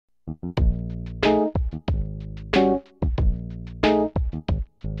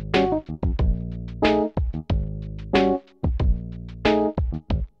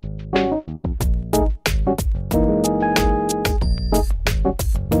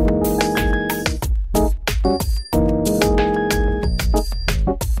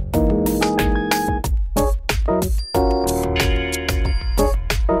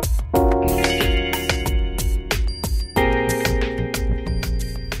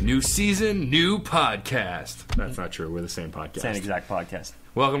Season, new podcast. That's not true. We're the same podcast. Same exact podcast.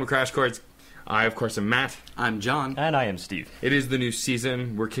 Welcome to Crash Chords. I, of course, am Matt. I'm John. And I am Steve. It is the new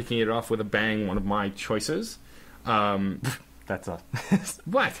season. We're kicking it off with a bang. One of my choices. That's a...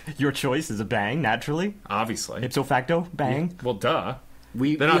 What? Your choice is a bang, naturally. Obviously. Ipso facto, bang. Well, duh.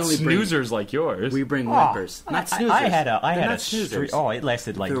 They're not snoozers like yours. We bring whimpers. Not snoozers. I had a snoozers. streak. Oh, it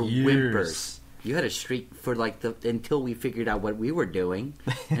lasted like They're years. whimpers. You had a streak for until we figured out what we were doing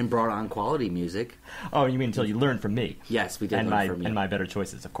and brought on quality music. Oh, you mean until you learned from me? Yes, we did learn from you. And my better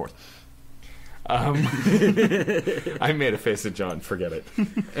choices, of course. I made a face at John. Forget it.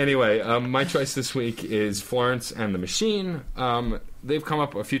 Anyway, my choice this week is Florence and the Machine. They've come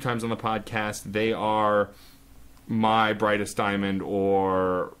up a few times on the podcast. They are my Brightest Diamond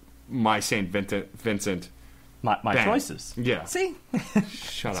or my St. Vincent. My choices. Yeah. See?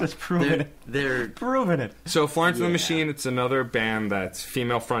 Shut up. Just proving it. They're proving it. So Florence the Machine, it's another band that's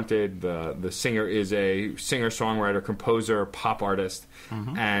female-fronted. The singer is a singer-songwriter, composer, pop artist.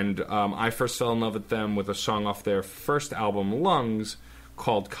 Mm-hmm. And I first fell in love with them with a song off their first album, Lungs,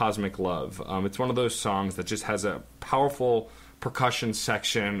 called Cosmic Love. It's one of those songs that just has a powerful percussion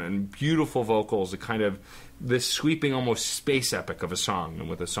section and beautiful vocals, a kind of this sweeping, almost space epic of a song. And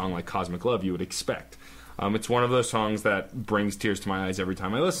with a song like Cosmic Love, you would expect. It's one of those songs that brings tears to my eyes every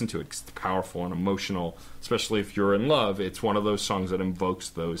time I listen to it. It's powerful and emotional, especially if you're in love. It's one of those songs that invokes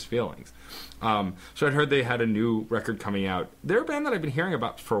those feelings. So I'd heard they had a new record coming out. They're a band that I've been hearing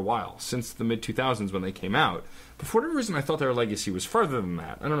about for a while, since the mid-2000s when they came out. But for whatever reason, I thought their legacy was further than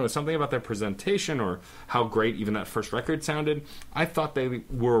that. I don't know, something about their presentation or how great even that first record sounded. I thought they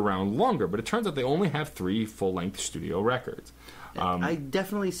were around longer, but it turns out they only have 3 full-length studio records. I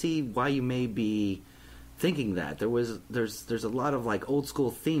definitely see why you may be thinking that. There's a lot of like old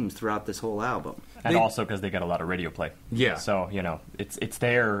school themes throughout this whole album, and also because they get a lot of radio play. Yeah. So it's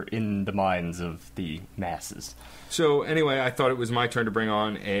there in the minds of the masses. So anyway, I thought it was my turn to bring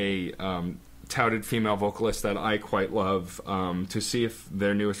on a touted female vocalist that I quite love to see if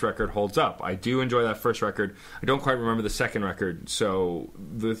their newest record holds up. I do enjoy that first record. I don't quite remember the second record, so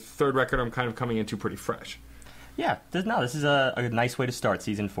the third record I'm kind of coming into pretty fresh. Yeah, this is a nice way to start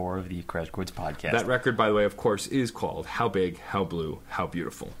Season 4 of the Crash Chords Podcast. That record, by the way, of course, is called How Big, How Blue, How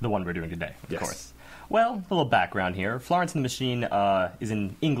Beautiful. The one we're doing today, of yes. course. Well, a little background here. Florence and the Machine is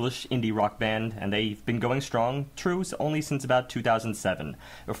an English indie rock band, and they've been going strong, true, only since about 2007.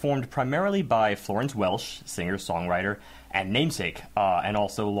 They're formed primarily by Florence Welch, singer-songwriter, and namesake, and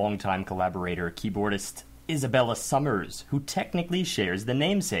also longtime collaborator, keyboardist Isabella Summers, who technically shares the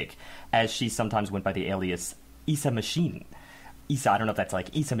namesake, as she sometimes went by the alias Isa Machine. Isa, I don't know if that's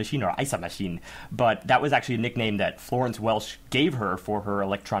like Isa Machine or Isa Machine, but that was actually a nickname that Florence Welch gave her for her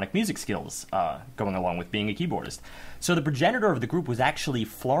electronic music skills, going along with being a keyboardist. So the progenitor of the group was actually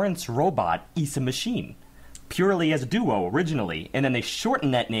Florence Robot Isa Machine, purely as a duo originally, and then they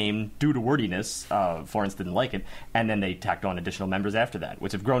shortened that name due to wordiness. Florence didn't like it, and then they tacked on additional members after that,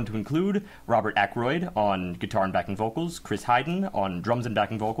 which have grown to include Robert Ackroyd on guitar and backing vocals, Chris Hayden on drums and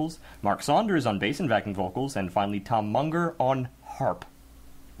backing vocals, Mark Saunders on bass and backing vocals, and finally Tom Munger on harp.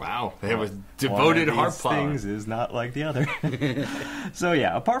 Wow, they have a devoted harp player. One of these things is not like the other. So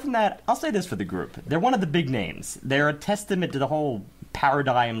yeah, apart from that, I'll say this for the group. They're one of the big names. They're a testament to the whole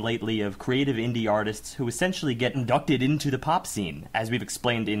paradigm lately of creative indie artists who essentially get inducted into the pop scene. As we've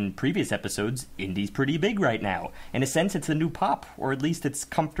explained in previous episodes, indie's pretty big right now. In a sense, it's the new pop, or at least it's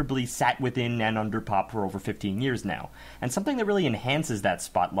comfortably sat within and under pop for over 15 years now. And something that really enhances that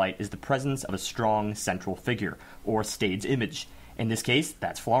spotlight is the presence of a strong central figure, or stage image. In this case,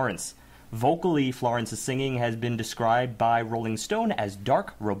 that's Florence. Vocally, Florence's singing has been described by Rolling Stone as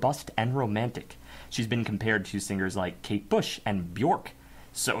dark, robust, and romantic. She's been compared to singers like Kate Bush and Bjork.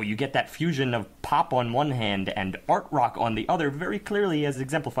 So you get that fusion of pop on one hand and art rock on the other very clearly as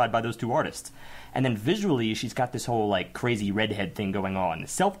exemplified by those two artists. And then visually, she's got this whole crazy redhead thing going on.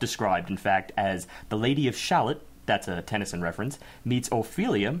 Self-described, in fact, as the Lady of Shalott, that's a Tennyson reference, meets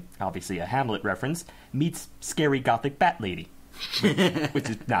Ophelia, obviously a Hamlet reference, meets scary gothic bat lady. which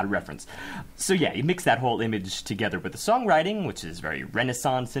is not a reference. So yeah, you mix that whole image together with the songwriting, which is very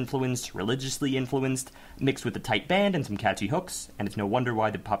Renaissance-influenced, religiously influenced, mixed with a tight band and some catchy hooks, and it's no wonder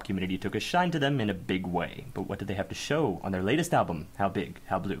why the pop community took a shine to them in a big way. But what did they have to show on their latest album? How big,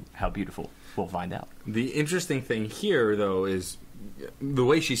 how blue, how beautiful? We'll find out. The interesting thing here, though, is the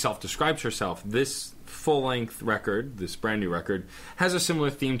way she self-describes herself. This full-length record, this brand new record, has a similar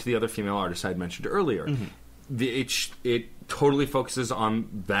theme to the other female artists I had mentioned earlier. It totally focuses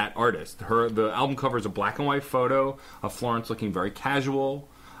on that artist. The album cover is a black and white photo of Florence looking very casual.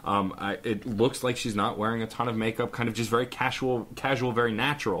 It looks like she's not wearing a ton of makeup, kind of just very casual, very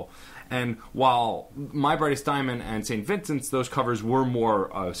natural. And while My Brightest Diamond and St. Vincent's, those covers were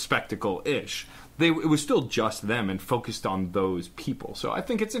more spectacle-ish. It was still just them and focused on those people. So I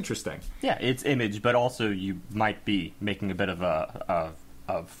think it's interesting. Yeah, it's image, but also you might be making a bit of a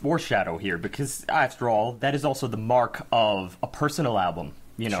foreshadow here, because after all, that is also the mark of a personal album.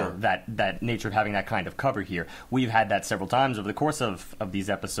 You know, Sure. that nature of having that kind of cover here. We've had that several times over the course of these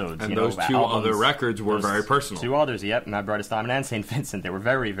episodes. And you those know, two albums, other records were those very personal. Two others, yep, My Brightest Diamond and St. Vincent, they were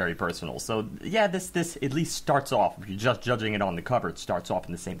very, very personal. So, yeah, this at least starts off, if you're just judging it on the cover, it starts off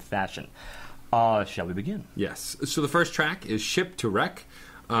in the same fashion. Shall we begin? Yes. So the first track is Ship to Wreck.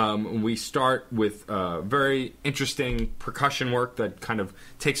 We start with very interesting percussion work that kind of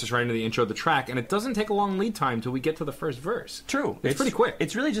takes us right into the intro of the track, and it doesn't take a long lead time till we get to the first verse. True. It's pretty quick.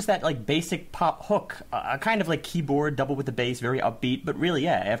 It's really just that, like, basic pop hook, kind of like keyboard, double with the bass, very upbeat, but really,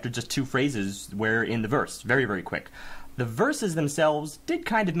 yeah, after just two phrases, we're in the verse. Very, very quick. The verses themselves did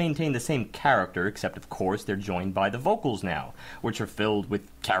kind of maintain the same character, except, of course, they're joined by the vocals now, which are filled with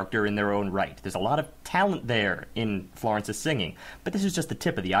character in their own right. There's a lot of talent there in Florence's singing, but this is just the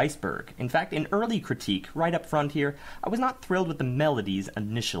tip of the iceberg. In fact, in early critique, right up front here, I was not thrilled with the melodies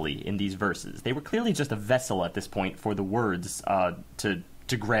initially in these verses. They were clearly just a vessel at this point for the words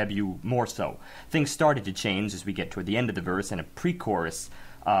to grab you more so. Things started to change as we get toward the end of the verse, and a pre-chorus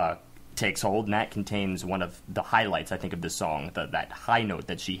takes hold, and that contains one of the highlights, I think, of the song, that high note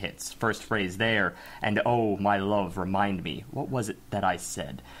that she hits. First phrase there, and oh, my love, remind me, what was it that I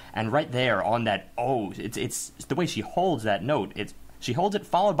said? And right there on that, oh, it's the way she holds that note. She holds it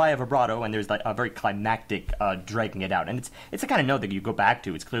followed by a vibrato, and there's like a very climactic dragging it out. And it's the kind of note that you go back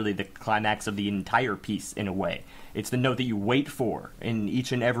to. It's clearly the climax of the entire piece in a way. It's the note that you wait for in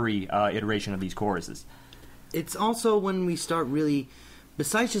each and every iteration of these choruses. It's also when we start really,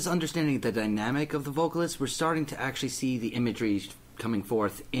 besides just understanding the dynamic of the vocalist, we're starting to actually see the imagery coming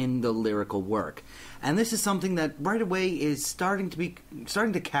forth in the lyrical work. And this is something that right away is starting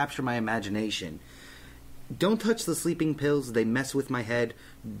to capture my imagination. Don't touch the sleeping pills, they mess with my head.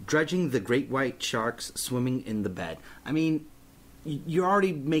 Dredging the great white sharks swimming in the bed. I mean, you're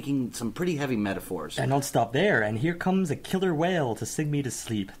already making some pretty heavy metaphors. And don't stop there. And here comes a killer whale to sing me to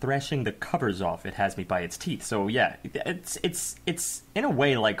sleep, thrashing the covers off. It has me by its teeth. So yeah, it's in a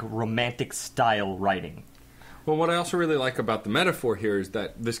way like romantic style writing. Well, what I also really like about the metaphor here is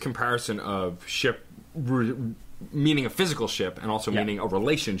that this comparison of ship meaning a physical ship and also meaning a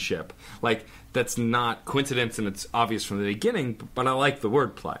relationship, like, that's not coincidence, and it's obvious from the beginning, but I like the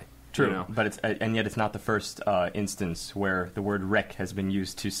wordplay. True, you know? But and yet it's not the first instance where the word wreck has been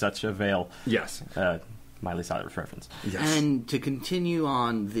used to such avail. Yes. Miley Cyrus reference. Yes. And to continue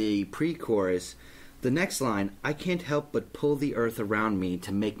on the pre-chorus, the next line, I can't help but pull the earth around me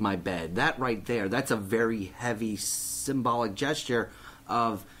to make my bed. That right there, that's a very heavy symbolic gesture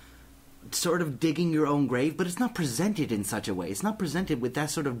of sort of digging your own grave, but it's not presented in such a way. It's not presented with that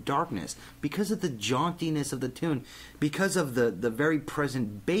sort of darkness because of the jauntiness of the tune, because of the very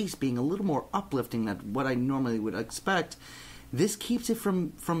present bass being a little more uplifting than what I normally would expect. This keeps it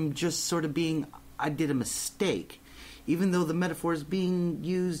from just sort of being, I did a mistake, even though the metaphor is being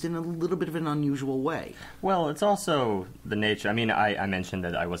used in a little bit of an unusual way. Well, it's also the nature. I mean, I mentioned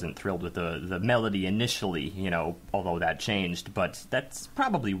that I wasn't thrilled with the melody initially, you know, although that changed, but that's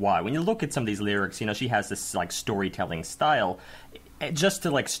probably why. When you look at some of these lyrics, you know, she has this, like, storytelling style. Just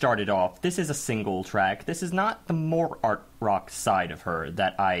to, like, start it off, this is a single track. This is not the more art rock side of her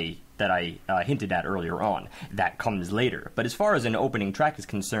that I hinted at earlier on. That comes later. But as far as an opening track is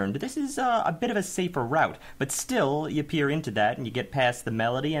concerned, this is a bit of a safer route. But still, you peer into that and you get past the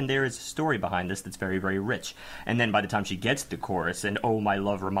melody, and there is a story behind this that's very, very rich. And then by the time she gets to the chorus, and oh, my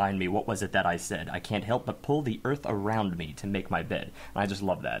love, remind me, what was it that I said? I can't help but pull the earth around me to make my bed. And I just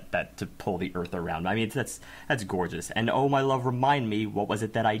love that to pull the earth around. I mean, that's gorgeous. And oh, my love, remind me, what was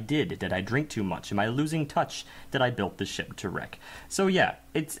it that I did? Did I drink too much? Am I losing touch? Did I build the ship to wreck? So yeah,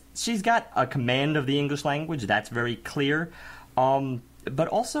 she's got a command of the English language. That's very clear. But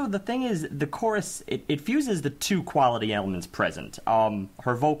also, the thing is, the chorus, it fuses the two quality elements present.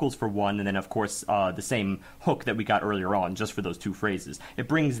 Her vocals, for one, and then, of course, the same hook that we got earlier on, just for those two phrases. It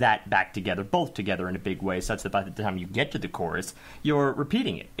brings that back together, both together in a big way, such that by the time you get to the chorus, you're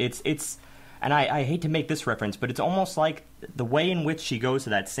repeating it. It's and I hate to make this reference, but it's almost like the way in which she goes to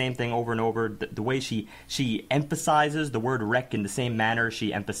that same thing over and over, the way she emphasizes the word wreck in the same manner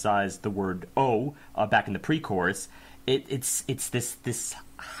she emphasized the word oh back in the pre-chorus. It's this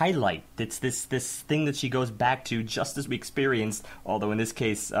highlight. It's this thing that she goes back to just as we experienced, although in this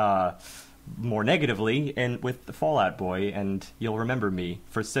case more negatively, and with the Fall Out Boy and You'll Remember Me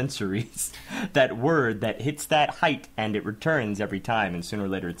for centuries. That word that hits that height and it returns every time, and sooner or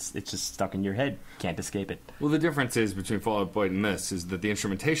later it's just stuck in your head. Can't escape it. Well, the difference is between Fall Out Boy and this is that the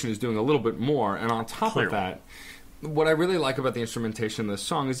instrumentation is doing a little bit more, and on top of that, what I really like about the instrumentation in this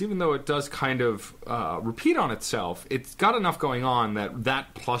song is even though it does kind of repeat on itself, it's got enough going on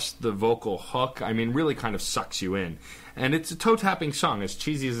that plus the vocal hook, I mean, really kind of sucks you in. And it's a toe-tapping song. As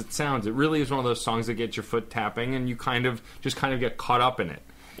cheesy as it sounds, it really is one of those songs that get your foot tapping and you kind of get caught up in it.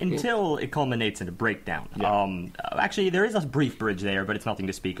 Until it culminates in a breakdown. Yeah. Actually, there is a brief bridge there, but it's nothing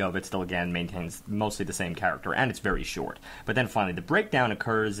to speak of. It still, again, maintains mostly the same character, and it's very short. But then finally the breakdown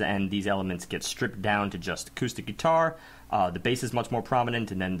occurs, and these elements get stripped down to just acoustic guitar. The bass is much more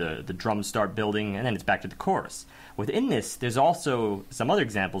prominent, and then the drums start building, and then it's back to the chorus. Within this, there's also some other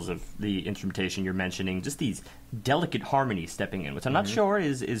examples of the instrumentation you're mentioning, just these delicate harmonies stepping in, which I'm not sure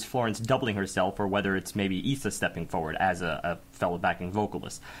is Florence doubling herself or whether it's maybe Issa stepping forward as a fellow backing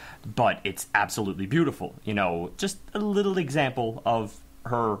vocalist. But it's absolutely beautiful. You know, just a little example of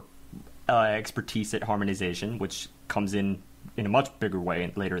her expertise at harmonization, which comes in a much bigger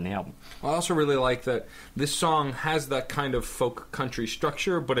way later in the album. I also really like that this song has that kind of folk country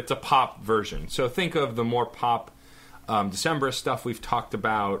structure, but it's a pop version. So think of the more pop December stuff we've talked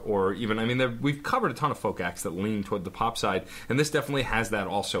about, or even, I mean, we've covered a ton of folk acts that lean toward the pop side, and this definitely has that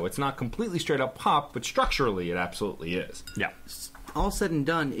also. It's not completely straight up pop, but structurally it absolutely is. Yeah. All said and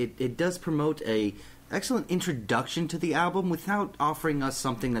done, it does promote a excellent introduction to the album without offering us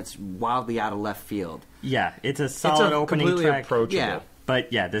something that's wildly out of left field. Yeah, it's a solid opening completely track. Approachable. Yeah.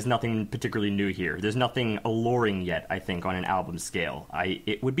 But yeah, there's nothing particularly new here. There's nothing alluring yet, I think, on an album scale.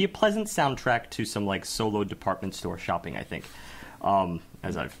 It would be a pleasant soundtrack to some like solo department store shopping, I think.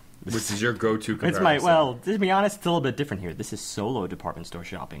 Which is your go-to comparison. To be honest, it's a little bit different here. This is solo department store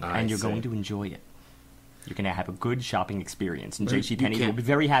shopping, and you're going to enjoy it. You're going to have a good shopping experience, and JCPenney will be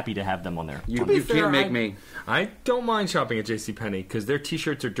very happy to have them on there. You can't make me. I don't mind shopping at JCPenney because their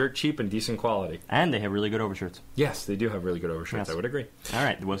T-shirts are dirt cheap and decent quality. And they have really good overshirts. Yes, they do have really good overshirts. Yes. I would agree. All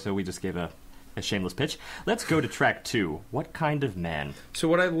right, well, so we just gave a shameless pitch. Let's go to track 2. What Kind of Man? So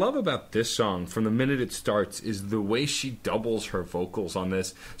what I love about this song from the minute it starts is the way she doubles her vocals on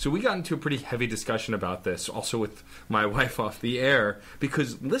this. So we got into a pretty heavy discussion about this, also with my wife off the air,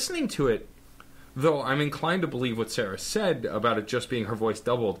 because listening to it, though I'm inclined to believe what Sarah said about it just being her voice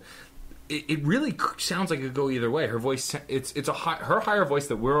doubled, it really sounds like it could go either way. Her voice, it's her higher voice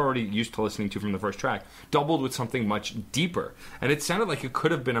that we're already used to listening to from the first track, doubled with something much deeper. And it sounded like it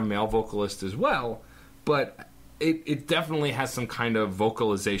could have been a male vocalist as well, but it definitely has some kind of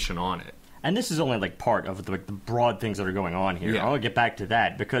vocalization on it. And this is only like part of the broad things that are going on here. Yeah. I'll get back to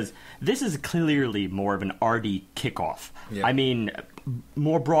that because this is clearly more of an arty kickoff. Yeah. I mean,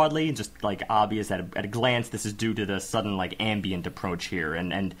 more broadly, just like obvious at a glance, this is due to the sudden like ambient approach here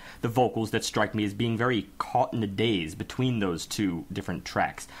and the vocals that strike me as being very caught in a daze between those two different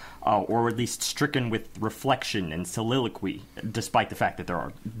tracks. Or at least stricken with reflection and soliloquy, despite the fact that there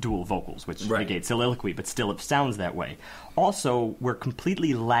are dual vocals, which negate soliloquy, but still it sounds that way. Also, we're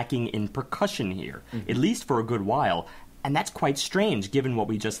completely lacking in percussion here, at least for a good while, and that's quite strange given what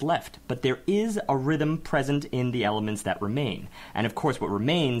we just left. But there is a rhythm present in the elements that remain. And of course, what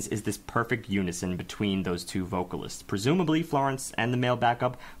remains is this perfect unison between those two vocalists, presumably Florence and the male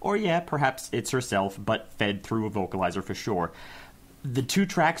backup, or perhaps it's herself, but fed through a vocalizer for sure. The two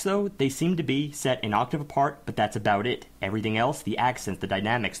tracks, though, they seem to be set an octave apart, but that's about it. Everything else, the accents, the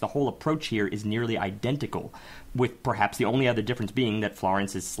dynamics, the whole approach here is nearly identical, with perhaps the only other difference being that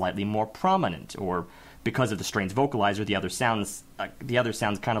Florence is slightly more prominent, or because of the strange vocalizer, the other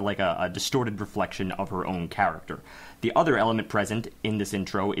sounds kind of like a distorted reflection of her own character. The other element present in this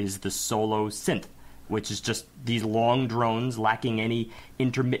intro is the solo synth, which is just these long drones lacking any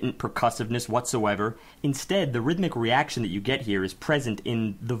intermittent percussiveness whatsoever. Instead, the rhythmic reaction that you get here is present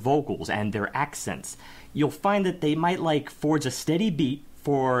in the vocals and their accents. You'll find that they might forge a steady beat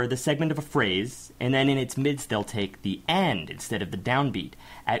for the segment of a phrase, and then in its midst they'll take the and instead of the downbeat,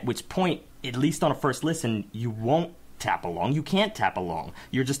 at which point, at least on a first listen, you won't tap along. You can't tap along.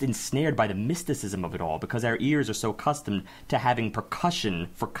 You're just ensnared by the mysticism of it all because our ears are so accustomed to having percussion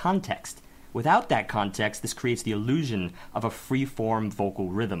for context. Without that context, this creates the illusion of a free-form vocal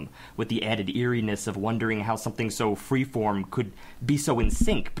rhythm, with the added eeriness of wondering how something so free-form could be so in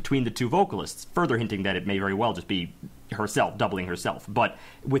sync between the two vocalists, further hinting that it may very well just be herself, doubling herself, but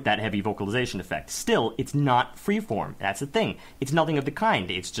with that heavy vocalization effect. Still, it's not freeform. That's the thing. It's nothing of the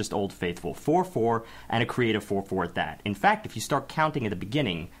kind. It's just old faithful 4/4 and a creative 4/4 at that. In fact, if you start counting at the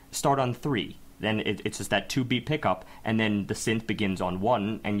beginning, start on 3. Then it's just that 2-beat pickup, and then the synth begins on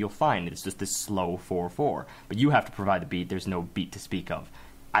 1, and you'll find it's just this slow 4/4. But you have to provide the beat. There's no beat to speak of.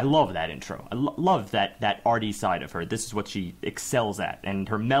 I love that intro. I love that arty side of her. This is what she excels at, and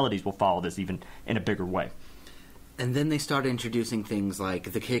her melodies will follow this even in a bigger way. And then they started introducing things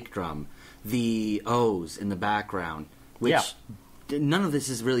like the kick drum, the O's in the background, which none of this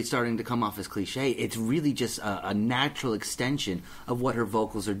is really starting to come off as cliche. It's really just a natural extension of what her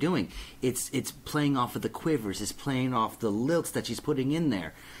vocals are doing. It's playing off of the quivers. It's playing off the lilts that she's putting in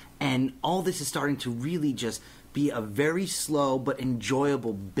there. And all this is starting to really just be a very slow but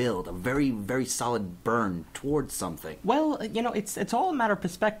enjoyable build, a very, very solid burn towards something. Well, it's all a matter of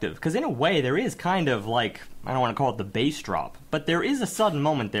perspective, because in a way there is kind of like, I don't want to call it the bass drop, but there is a sudden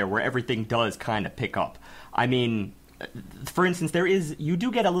moment there where everything does kind of pick up. I mean, for instance, you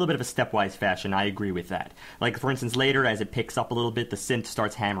do get a little bit of a stepwise fashion. I agree with that. Like, for instance, later as it picks up a little bit, the synth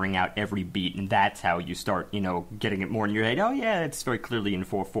starts hammering out every beat, and that's how you start, getting it more in your head. Oh yeah, it's very clearly in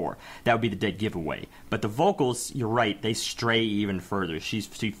 4/4. That would be the dead giveaway. But the vocals, you're right, they stray even further. She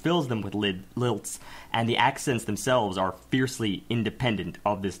fills them with lilts, and the accents themselves are fiercely independent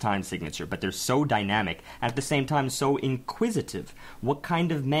of this time signature, but they're so dynamic, and at the same time so inquisitive. What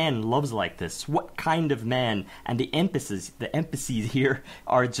kind of man loves like this? What kind of man? And the emphases here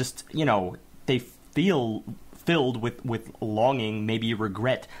are just, they feel filled with longing, maybe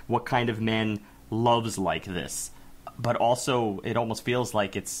regret. What kind of man loves like this? But also, it almost feels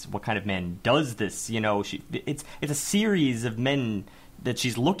like it's what kind of man does this. It's a series of men that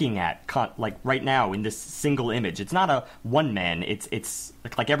she's looking at, like right now in this single image. It's not a one man. It's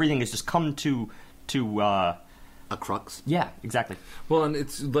like everything has just come to a crux. Yeah, exactly. Well, and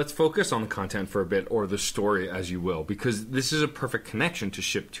let's focus on the content for a bit, or the story, as you will, because this is a perfect connection to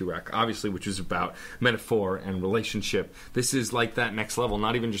Ship 2 obviously, which is about metaphor and relationship. This is like that next level,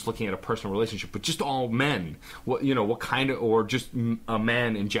 not even just looking at a personal relationship, but just all men. What kind of, or just a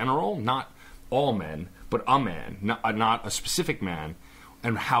man in general, not all men, but a man, not a specific man,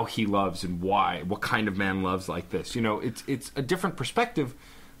 and how he loves and why. What kind of man loves like this? It's a different perspective,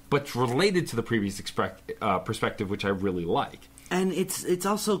 but it's related to the previous perspective, which I really like. And it's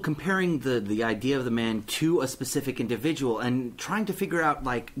also comparing the idea of the man to a specific individual and trying to figure out,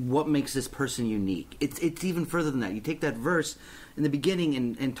 like, what makes this person unique. It's even further than that. You take that verse in the beginning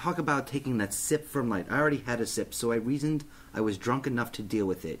and talk about taking that sip from light. I already had a sip, so I reasoned I was drunk enough to deal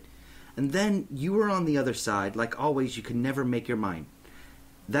with it. And then you were on the other side. Like always, you could never make your mind.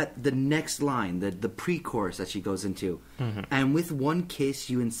 That the next line, the pre-chorus that she goes into, and with one kiss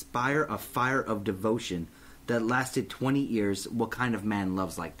you inspire a fire of devotion that lasted 20 years. What kind of man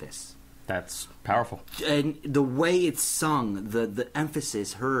loves like this? That's powerful. And the way it's sung, the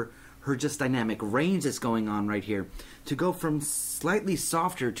emphasis, her just dynamic range that's going on right here, to go from slightly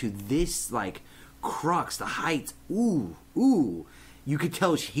softer to this, like, crux, the heights. Ooh, you could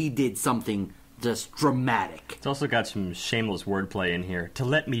tell he did something just dramatic. It's also got some shameless wordplay in here. To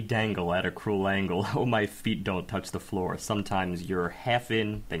let me dangle at a cruel angle. Oh, my feet don't touch the floor. Sometimes you're half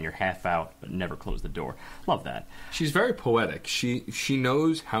in, then you're half out, but never close the door. Love that. She's very poetic. She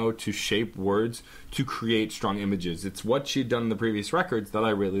knows how to shape words to create strong images. It's what she'd done in the previous records that I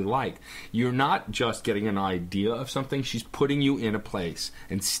really like. You're not just getting an idea of something. She's putting you in a place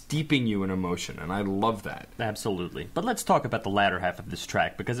and steeping you in emotion, and I love that. Absolutely. But let's talk about the latter half of this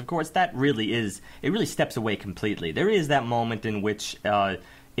track, because, of course, that really is... It really steps away completely. There is that moment in which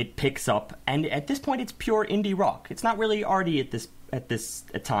it picks up, and at this point it's pure indie rock. It's not really arty at this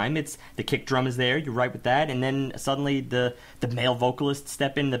time. It's the kick drum is there, you're right with that, and then suddenly the male vocalists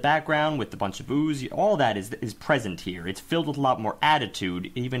step in the background with a bunch of ooze. All that is present here. It's filled with a lot more attitude.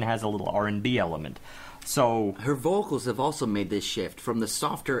 It even has a little R&B element. So her vocals have also made this shift from the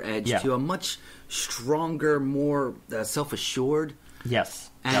softer edge to a much stronger, more self-assured. Yes,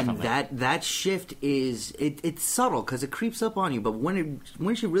 and definitely. that shift is it's subtle because it creeps up on you, but when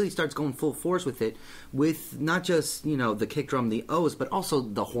she really starts going full force with it, with not just the kick drum, the O's, but also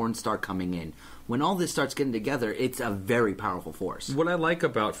the horns start coming in. When all this starts getting together, it's a very powerful force. What I like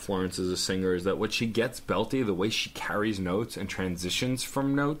about Florence as a singer is that when she gets belty, the way she carries notes and transitions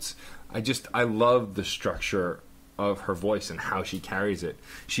from notes, I love the structure of her voice and how she carries it.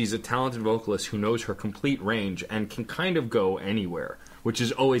 She's a talented vocalist who knows her complete range and can kind of go anywhere, which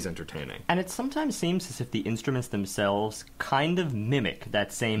is always entertaining. And it sometimes seems as if the instruments themselves kind of mimic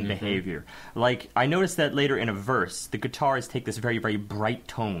that same behavior. Like, I noticed that later in a verse, the guitars take this very, very bright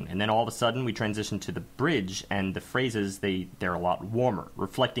tone, and then all of a sudden we transition to the bridge, and the phrases, they're a lot warmer,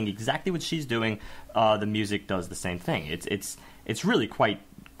 reflecting exactly what she's doing. The music does the same thing. It's really quite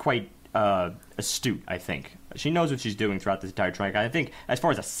astute, I think. She knows what she's doing throughout this entire track. I think, as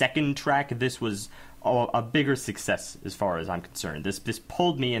far as a second track, this was a bigger success as far as I'm concerned. This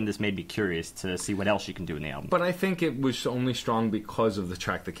pulled me and this made me curious to see what else she can do in the album. But I think it was only strong because of the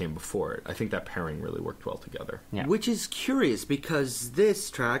track that came before it. I think that pairing really worked well together. Yeah. Which is curious because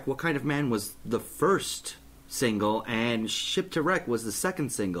this track, What Kind of Man, was the first single and Ship to Wreck was the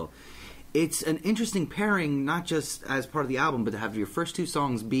second single. It's an interesting pairing, not just as part of the album, but to have your first two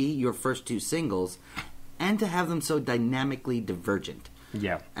songs be your first two singles and to have them so dynamically divergent.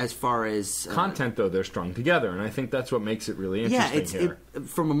 Yeah. As far as content, though, they're strung together, and I think that's what makes it really interesting here.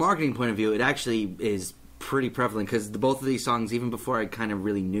 From a marketing point of view, it actually is pretty prevalent because both of these songs, even before I kind of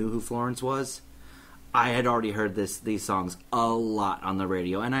really knew who Florence was, I had already heard these songs a lot on the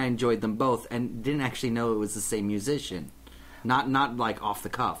radio, and I enjoyed them both, and didn't actually know it was the same musician, not like off the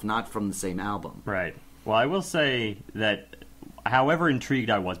cuff, not from the same album. Right. Well, I will say that, however intrigued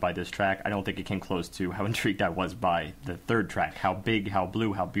I was by this track, I don't think it came close to how intrigued I was by the third track. How big, how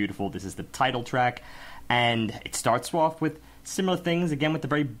blue, how beautiful. This is the title track, and it starts off with similar things, again with the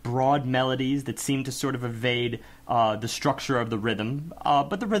very broad melodies that seem to sort of evade the structure of the rhythm.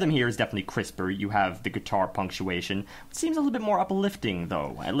 But the rhythm here is definitely crisper. You have the guitar punctuation. It seems a little bit more uplifting,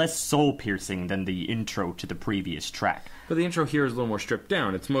 though, and less soul-piercing than the intro to the previous track. But the intro here is a little more stripped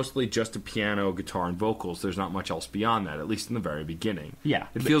down. It's mostly just a piano, guitar, and vocals. There's not much else beyond that, at least in the very beginning. Yeah.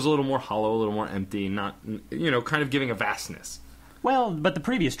 It feels a little more hollow, a little more empty, not, kind of giving a vastness. Well, but the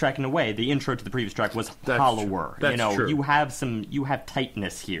previous track, in a way, the intro to the previous track was hollower. That's true. You have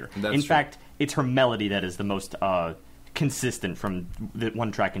tightness here. That's in true. fact, it's her melody that is the most consistent from the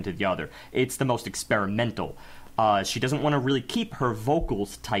one track into the other. It's the most experimental. She doesn't want to really keep her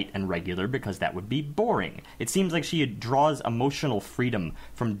vocals tight and regular because that would be boring. It seems like she draws emotional freedom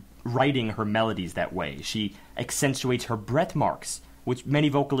from writing her melodies that way. She accentuates her breath marks, which many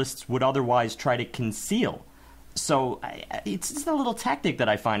vocalists would otherwise try to conceal. So it's just a little tactic that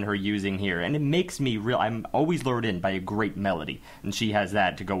I find her using here, and it makes me I'm always lured in by a great melody, and she has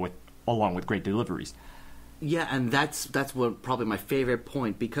that to go with along with great deliveries. Yeah, and that's what probably my favorite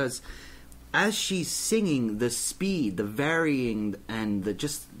point, because as she's singing, the speed, the varying, and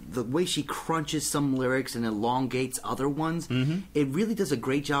the way she crunches some lyrics and elongates other ones, it really does a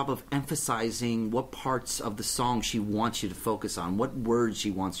great job of emphasizing what parts of the song she wants you to focus on, what words she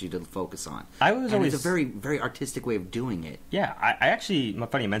wants you to focus on. It's a very, very artistic way of doing it. Yeah, I actually,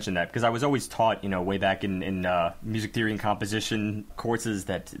 funny you mentioned that, because I was always taught, way back in music theory and composition courses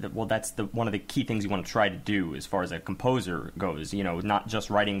that's one of the key things you want to try to do as far as a composer goes, not just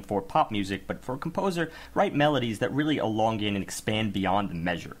writing for pop music, but for a composer, write melodies that really elongate and expand beyond the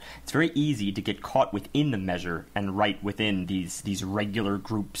measure. It's very easy to get caught within the measure and write within these regular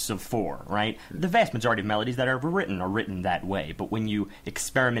groups of four, right? The vast majority of melodies that are written that way, but when you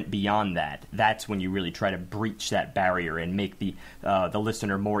experiment beyond that, that's when you really try to breach that barrier and make the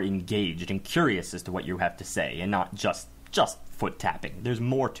listener more engaged and curious as to what you have to say, and not just foot tapping. There's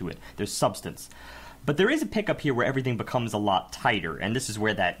more to it. There's substance. But there is a pickup here where everything becomes a lot tighter, and this is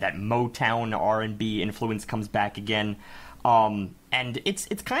where that Motown R&B influence comes back again. And it's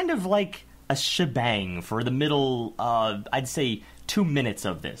kind of like a shebang for the middle, I'd say, 2 minutes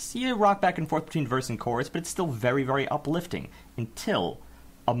of this. You rock back and forth between verse and chorus, but it's still very, very uplifting until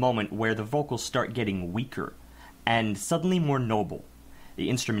a moment where the vocals start getting weaker and suddenly more noble.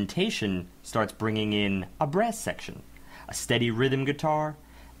 The instrumentation starts bringing in a brass section, a steady rhythm guitar,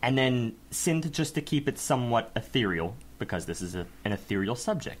 and then synth just to keep it somewhat ethereal, because this is an ethereal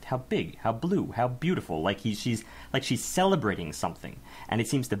subject. How big, how blue, how beautiful, like she's celebrating something. And it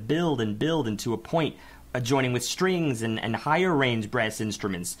seems to build and build into a point, joining with strings and higher range brass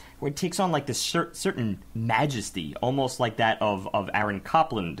instruments, where it takes on like this certain majesty, almost like that of Aaron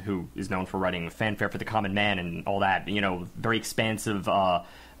Copland, who is known for writing Fanfare for the Common Man and all that, very expansive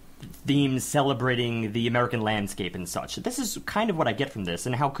themes celebrating the American landscape and such. This is kind of what I get from this,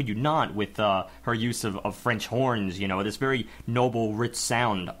 and how could you not with her use of French horns, this very noble, rich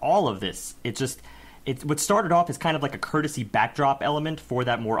sound. All of this, what started off as kind of like a courtesy backdrop element for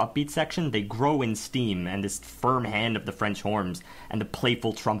that more upbeat section, they grow in steam, and this firm hand of the French horns and the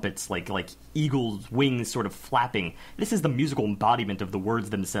playful trumpets like eagles' wings sort of flapping. This is the musical embodiment of the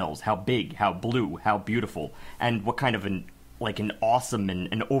words themselves. How big, how blue, how beautiful, and what kind of an awesome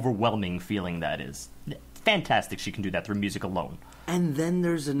and an overwhelming feeling that is. Fantastic she can do that through music alone. And then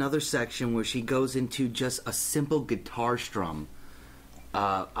there's another section where she goes into just a simple guitar strum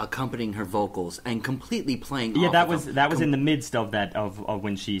accompanying her vocals and completely playing off that was in the midst of that of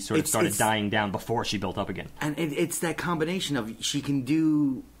when she sort of started dying down before she built up again. And it's that combination of she can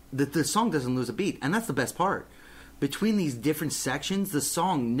do the song doesn't lose a beat, and that's the best part. Between these different sections, the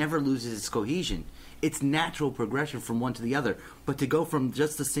song never loses its cohesion. It's natural progression from one to the other. But to go from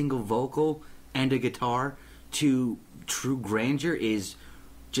just a single vocal and a guitar to true grandeur is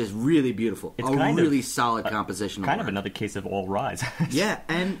just really beautiful. It's a really solid composition. Kind of another case of all rise. Yeah,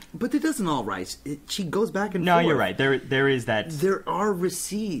 but it doesn't all rise. She goes back and forth. No, you're right. There is that. There are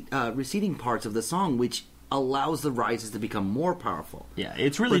receding parts of the song which allows the rises to become more powerful. Yeah,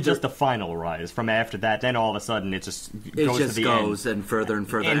 it's really just the final rise. From after that, then all of a sudden it just goes to the end. And further and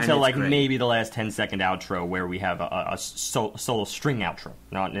further. Until maybe the last 10-second outro where we have a solo string outro.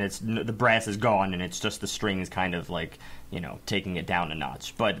 The brass is gone and it's just the strings kind of taking it down a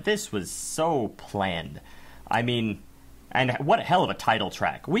notch. But this was so planned. I mean, and what a hell of a title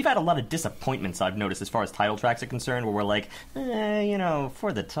track. We've had a lot of disappointments, I've noticed, as far as title tracks are concerned, where we're like,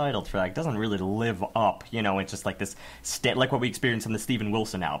 for the title track, doesn't really live up. It's just like this, like what we experienced on the Steven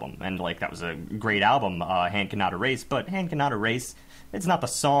Wilson album. And, that was a great album, Hand Cannot Erase. But Hand Cannot Erase, it's not the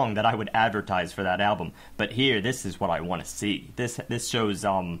song that I would advertise for that album. But here, this is what I want to see. This shows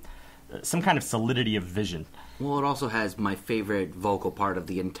some kind of solidity of vision. Well, it also has my favorite vocal part of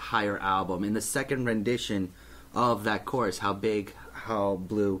the entire album. In the second rendition of that chorus, how big, how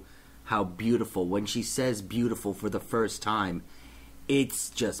blue, how beautiful. When she says beautiful for the first time, it's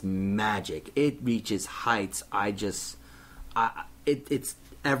just magic. It reaches heights. It's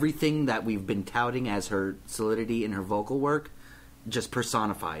everything that we've been touting as her solidity in her vocal work, just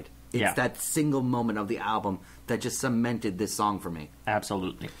personified. It's that single moment of the album that just cemented this song for me.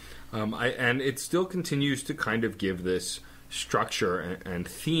 Absolutely. And it still continues to kind of give this structure and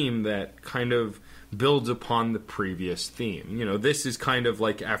theme that kind of builds upon the previous theme. This is kind of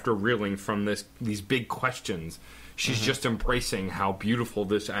like after reeling from these big questions, she's just embracing how beautiful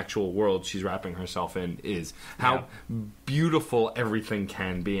this actual world she's wrapping herself in is. How beautiful everything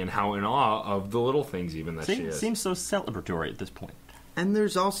can be, and how in awe of the little things even that she is. It seems so celebratory at this point. And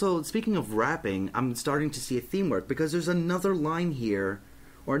there's also, speaking of rapping, I'm starting to see a theme work, because there's another line here,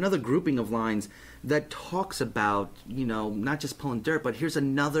 or another grouping of lines, that talks about, not just pulling dirt, but here's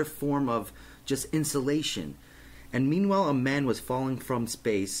another form of just insulation. And meanwhile a man was falling from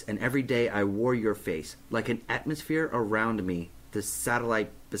space, and every day I wore your face, like an atmosphere around me, the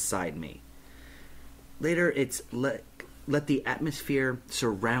satellite beside me. Later it's let the atmosphere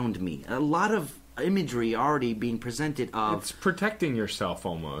surround me. A lot of imagery already being presented of... It's protecting yourself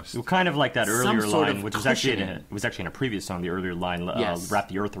almost. Well, kind of like that earlier line, which was actually in a previous song, the earlier line, Wrap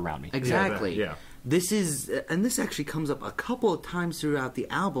the Earth Around Me. Exactly. Yeah. This actually comes up a couple of times throughout the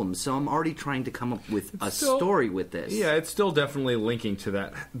album, so I'm already trying to come up with a story with this. Yeah, it's still definitely linking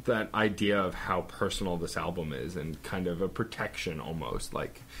to that idea of how personal this album is, and kind of a protection almost,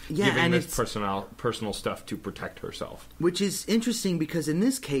 giving this personal stuff to protect herself. Which is interesting because in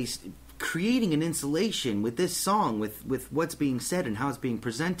this case, creating an insulation with this song, with what's being said and how it's being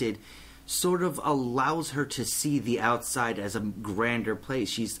presented, sort of allows her to see the outside as a grander place.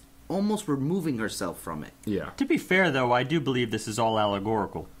 She's almost removing herself from it. Yeah. To be fair, though, I do believe this is all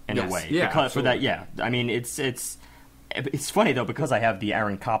allegorical in a way. Yeah, because for that, I mean, it's funny though, because I have the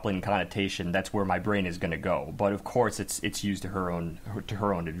Aaron Copland connotation. That's where my brain is going to go. But of course, it's used to her own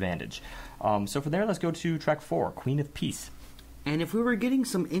advantage. So from there, let's go to track 4, Queen of Peace. And if we were getting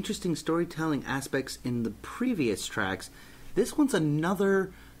some interesting storytelling aspects in the previous tracks, this one's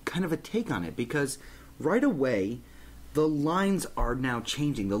another kind of a take on it, because right away the lines are now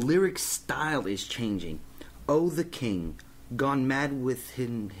changing. The lyric style is changing. Oh, the king, gone mad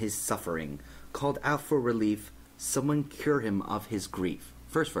within his suffering, called out for relief, someone cure him of his grief.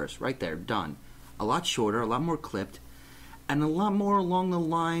 First verse, right there, done. A lot shorter, a lot more clipped, and a lot more along the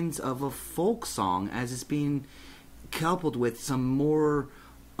lines of a folk song, as it's being coupled with some more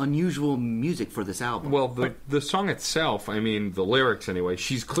unusual music for this album. Well, the song itself, I mean, the lyrics anyway,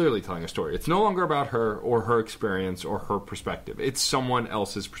 she's clearly telling a story. It's no longer about her or her experience or her perspective. It's someone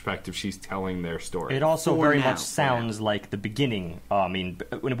else's perspective. She's telling their story. It also very much sounds like the beginning,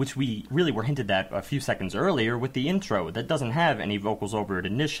 which we really were hinted at a few seconds earlier with the intro that doesn't have any vocals over it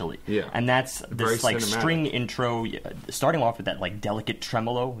initially. Yeah. And that's this Very like cinematic. string intro, starting off with that like delicate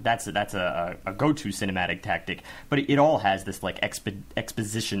tremolo. That's a go-to cinematic tactic. But it all has this like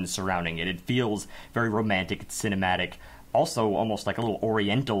exposition surrounding it. It feels very romantic, it's cinematic, also almost like a little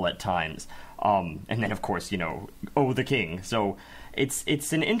oriental at times. And then, of course, Oh the King. So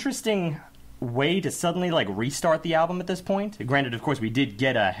it's an interesting way to suddenly like restart the album at this point. Granted, of course, we did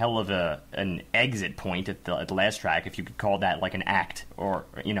get a hell of an exit point at the last track, if you could call that like an act, or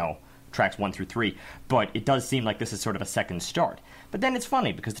tracks 1 through 3. But it does seem like this is sort of a second start. But then it's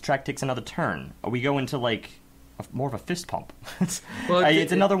funny because the track takes another turn. We go into like more of a fist pump. It's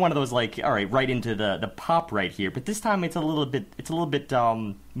another one of those like, all right into the pop right here, but this time it's a little bit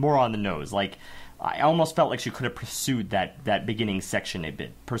more on the nose. Like I almost felt like she could have pursued that beginning section a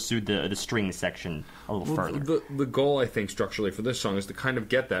bit, pursued the string section a little further. The goal, I think, structurally for this song is to kind of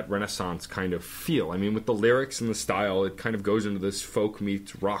get that Renaissance kind of feel. I mean, with the lyrics and the style, it kind of goes into this folk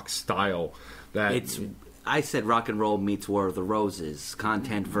meets rock style. I said rock and roll meets War of the Roses,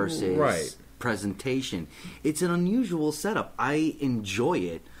 content versus presentation. It's an unusual setup. I enjoy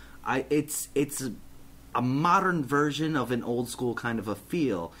it. It's a modern version of an old school kind of a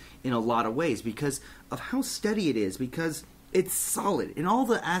feel in a lot of ways because of how steady it is, because it's solid in all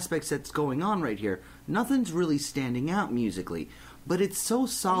the aspects that's going on right here. Nothing's really standing out musically, but it's so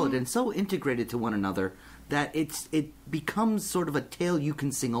solid and so integrated to one another that it becomes sort of a tale you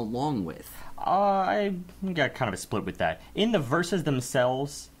can sing along with. I got kind of a split with that. In the verses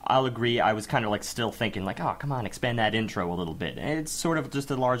themselves, I'll agree, I was kind of like still thinking like, oh, come on, expand that intro a little bit. And it's sort of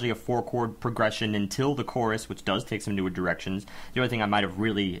just largely a 4-chord progression until the chorus, which does take some newer directions. The only thing I might have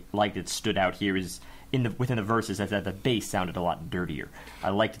really liked that stood out here is within the verses is that the bass sounded a lot dirtier.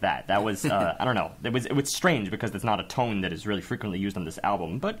 I liked that. That was, I don't know, it was strange because it's not a tone that is really frequently used on this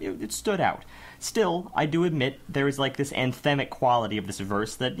album, but it stood out. Still, I do admit there is like this anthemic quality of this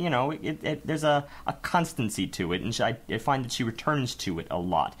verse that, there's a constancy to it, and I find that she returns to it a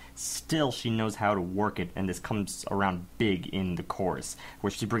lot. Still, she knows how to work it, and this comes around big in the chorus,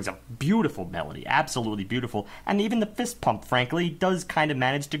 where she brings a beautiful melody, absolutely beautiful, and even the fist pump, frankly, does kind of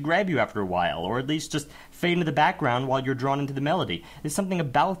manage to grab you after a while, or at least just fade into the background while you're drawn into the melody. There's something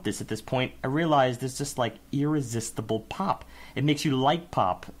about this at this point. I realized it's just like irresistible pop. It makes you like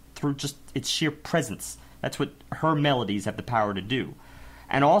pop through just its sheer presence. That's what her melodies have the power to do.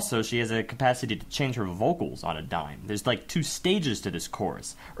 And also, she has a capacity to change her vocals on a dime. There's like 2 stages to this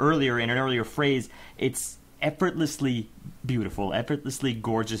chorus. Earlier, in an earlier phrase, it's effortlessly beautiful, effortlessly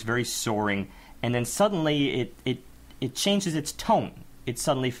gorgeous, very soaring, and then suddenly it changes its tone. It's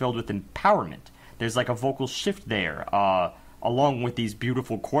suddenly filled with empowerment. There's like a vocal shift there, along with these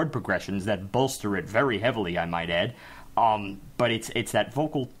beautiful chord progressions that bolster it very heavily, I might add. But it's that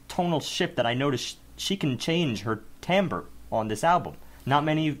vocal tonal shift that I noticed she can change her timbre on this album. Not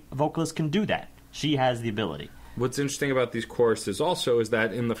many vocalists can do that. She has the ability. What's interesting about these choruses also is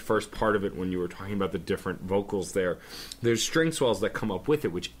that in the first part of it, when you were talking about the different vocals there's string swells that come up with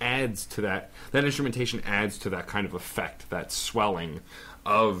it, which adds to that instrumentation adds to that kind of effect, that swelling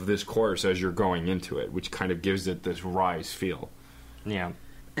of this chorus as you're going into it, which kind of gives it this rise feel. Yeah.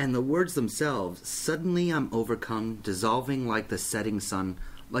 And the words themselves, suddenly I'm overcome, dissolving like the setting sun,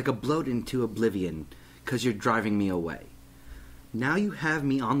 like a bloat into oblivion, 'cause you're driving me away. Now you have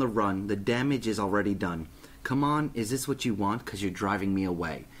me on the run, the damage is already done. Come on, is this what you want? 'Cause you're driving me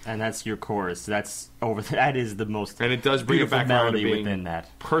away. And that's your chorus. That is the most and it does bring it back around to being within that.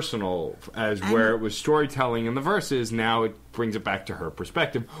 Personal, where it was storytelling in the verses, now it brings it back to her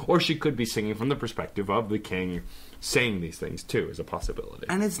perspective. Or she could be singing from the perspective of the king saying these things, too, is a possibility.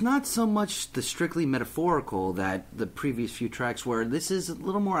 And it's not so much the strictly metaphorical that the previous few tracks were. This is a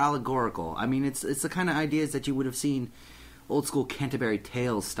little more allegorical. I mean, it's the kind of ideas that you would have seen old school Canterbury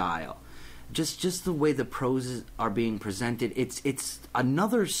Tales style. Just the way the prose are being presented, it's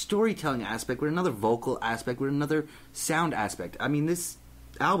another storytelling aspect with another vocal aspect with another sound aspect. I mean, this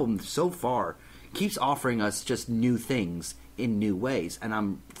album so far keeps offering us just new things in new ways, and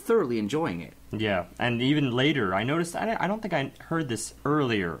I'm thoroughly enjoying it. Yeah, and even later, I noticed, I don't think I heard this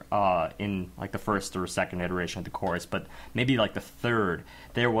earlier in like the first or second iteration of the chorus, but maybe like the third,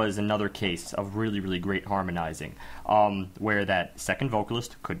 there was another case of really, really great harmonizing, where that second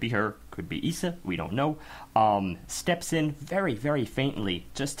vocalist, could be her, could be Issa, we don't know, steps in very, very faintly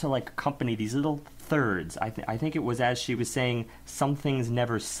just to like accompany these little thirds. I think it was as she was saying, "Some things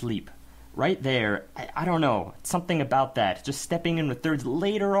never sleep." Right there, I don't know, something about that. Just stepping in with thirds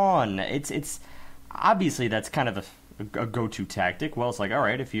later on. It's obviously that's kind of a go-to tactic. Well, it's like, all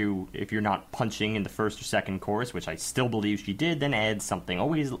right, if you're not punching in the first or second chorus, which I still believe she did, then add something.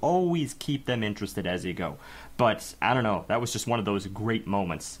 Always keep them interested as you go. But I don't know, that was just one of those great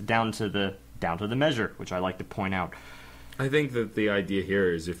moments, down to the measure, which I like to point out. I think that the idea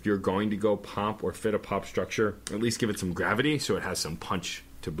here is if you're going to go pop or fit a pop structure, at least give it some gravity so it has some punch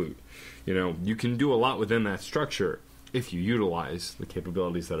to boot. You know, you can do a lot within that structure if you utilize the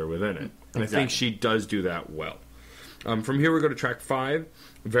capabilities that are within it. And exactly. I think she does do that well. From here we go to track 5,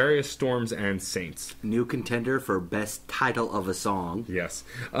 Various Storms and Saints. New contender for best title of a song. Yes.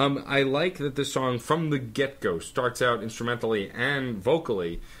 I like that this song from the get-go starts out instrumentally and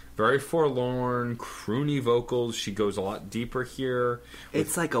vocally very forlorn, croony vocals. She goes a lot deeper here.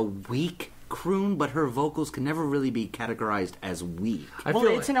 It's like a weak croon, but her vocals can never really be categorized as weak. Well,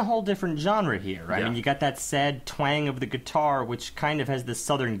 it's in a whole different genre here. I Yeah. mean, you got that sad twang of the guitar, which kind of has this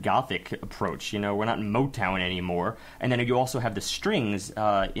Southern Gothic approach. You know, we're not in Motown anymore. And then you also have the strings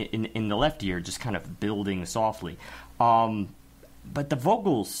in the left ear just kind of building softly. But the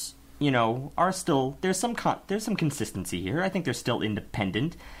vocals, you know, are still, there's some consistency here. I think they're still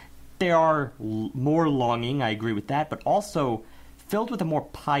independent. They are more longing, I agree with that, but also filled with a more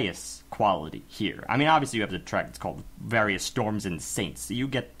pious quality here. I mean, obviously you have the track that's called Various Storms and Saints. So you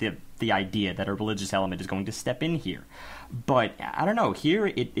get the idea that a religious element is going to step in here. But I don't know, here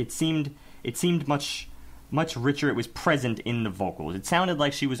it seemed much richer. It was present in the vocals. It sounded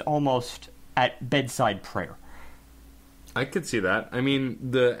like she was almost at bedside prayer. I could see that. I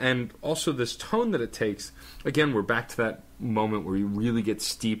mean, and also this tone that it takes, again, we're back to that moment where you really get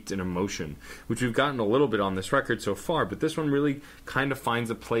steeped in emotion, which we've gotten a little bit on this record so far, but this one really kind of finds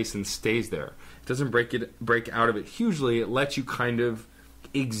a place and stays there. It doesn't break out of it hugely. It lets you kind of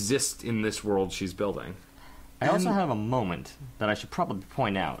exist in this world she's building. I also have a moment that I should probably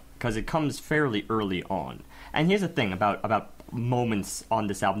point out, because it comes fairly early on. And here's the thing about moments on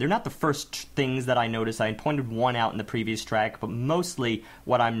this album. They're not the first things that I noticed. I pointed one out in the previous track, but mostly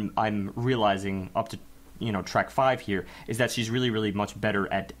what I'm realizing up to track 5 here is that she's really, really much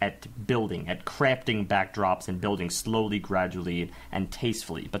better at building, at crafting backdrops and building slowly, gradually, and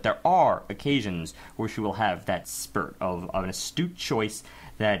tastefully. But there are occasions where she will have that spurt of an astute choice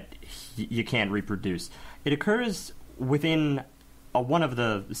that you can't reproduce. It occurs within one of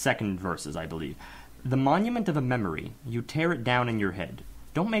the second verses, I believe. The monument of a memory, you tear it down in your head.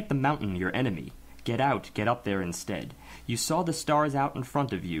 Don't make the mountain your enemy. Get out, get up there instead. You saw the stars out in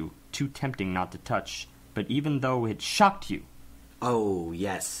front of you, too tempting not to touch. But even though it shocked you. Oh,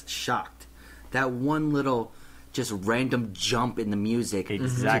 yes, shocked. That one little just random jump in the music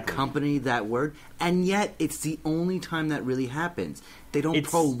to accompany that word. And yet, it's the only time that really happens. They don't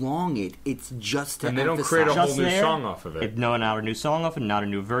prolong it. It's just to emphasize. And they don't create a whole new song off of it. No, not a new song off it, not a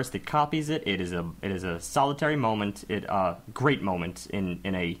new verse that copies it. It is a solitary moment. Great moment in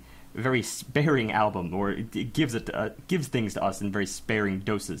a very sparing album, or it gives things to us in very sparing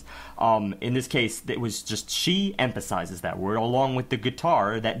doses. In this case, it was just she emphasizes that word along with the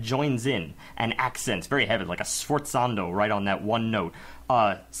guitar that joins in and accents very heavy, like a sforzando right on that one note,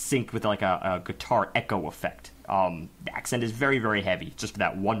 synced with like a guitar echo effect. The accent is very, very heavy, just for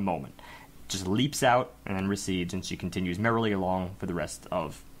that one moment. Just leaps out and then recedes, and she continues merrily along for the rest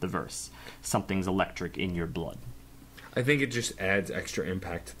of the verse. Something's electric in your blood. I think it just adds extra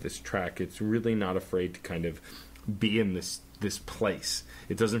impact to this track. It's really not afraid to kind of be in this place.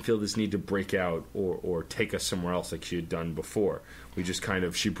 It doesn't feel this need to break out or take us somewhere else like she had done before. We just kind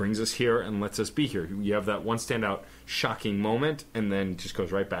of, she brings us here and lets us be here. You have that one standout, shocking moment, and then just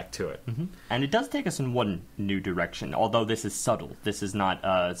goes right back to it. Mm-hmm. And it does take us in one new direction, although this is subtle. This is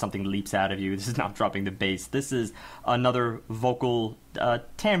not something leaps out of you. This is not dropping the bass. This is another vocal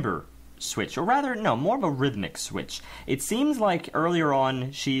timbre switch, or rather, no, more of a rhythmic switch. It seems like earlier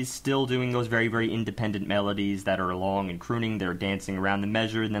on she's still doing those very, very independent melodies that are long and crooning, they're dancing around the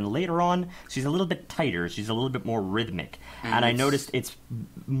measure, and then later on she's a little bit tighter, she's a little bit more rhythmic. And I noticed it's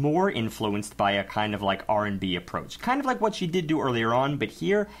more influenced by a kind of like R&B approach, kind of like what she did do earlier on, but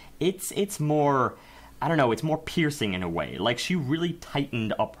here it's more, I don't know, it's more piercing in a way, like she really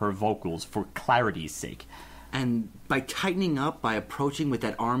tightened up her vocals for clarity's sake. And by tightening up, by approaching with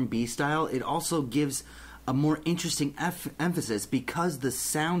that R&B style, it also gives a more interesting emphasis because the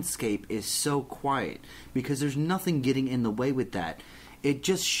soundscape is so quiet. Because there's nothing getting in the way with that. It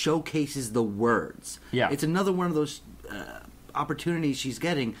just showcases the words. Yeah. It's another one of those opportunities she's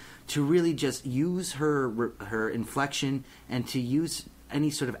getting to really just use her inflection and to use any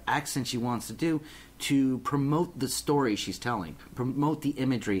sort of accent she wants to do to promote the story she's telling, promote the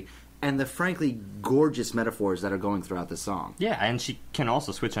imagery, and the frankly gorgeous metaphors that are going throughout the song. Yeah, and she can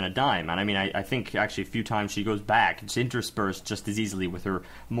also switch on a dime. And I mean, I think actually a few times she goes back. It's interspersed just as easily with her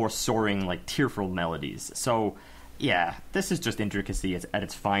more soaring, like, tearful melodies. So, yeah, this is just intricacy at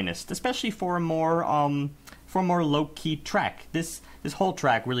its finest, especially for a more low-key track. This whole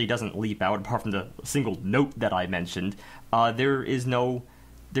track really doesn't leap out, apart from the single note that I mentioned. There's no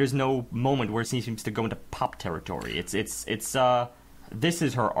moment where it seems to go into pop territory. This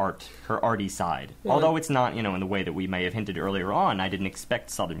is her arty side. Well, although it's not, in the way that we may have hinted earlier on. I didn't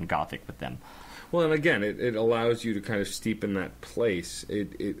expect Southern Gothic with them. Well, and again, it allows you to kind of steep in that place.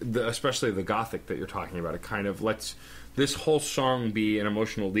 Especially the Gothic that you're talking about. It kind of lets this whole song be an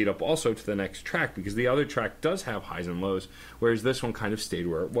emotional lead-up also to the next track, because the other track does have highs and lows, whereas this one kind of stayed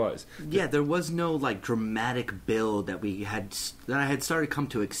where it was. Yeah, there was no, like, dramatic build that I had started come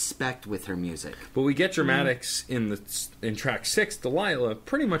to expect with her music. But we get dramatics in track 6, Delilah,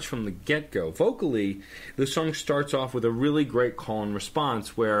 pretty much from the get-go. Vocally, the song starts off with a really great call and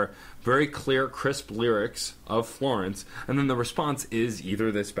response where very clear, crisp lyrics of Florence, and then the response is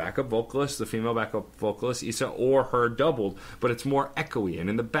either this backup vocalist, the female backup vocalist, Issa, or her doubled, but it's more echoey and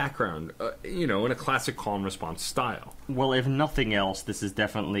in the background, in a classic call and response style. Well, if nothing else, this is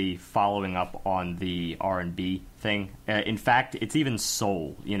definitely following up on the R&B thing. In fact, it's even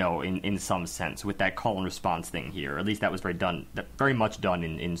soul, in some sense, with that call and response thing here. At least that was very much done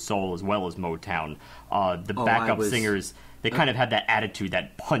in soul as well as Motown. The backup singers, they kind of had that attitude,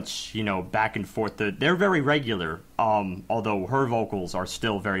 that punch, back and forth. They're very regular, although her vocals are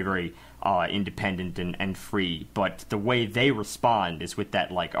still very, very independent and free. But the way they respond is with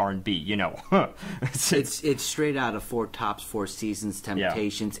that, like, R&B, It's straight out of Four Tops, Four Seasons,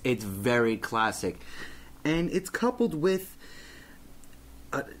 Temptations. Yeah. It's very classic. And it's coupled with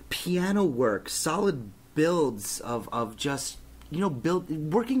piano work, solid builds of just,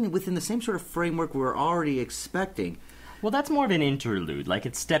 working within the same sort of framework we're already expecting. Well, that's more of an interlude. Like,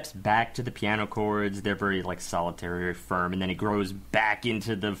 it steps back to the piano chords. They're very, like, solitary, very firm. And then it grows back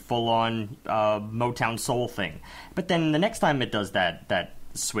into the full-on Motown soul thing. But then the next time it does that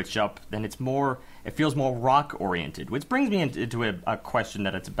switch up, then it feels more rock-oriented. Which brings me into a question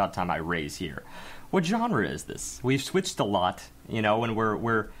that it's about time I raise here. What genre is this? We've switched a lot,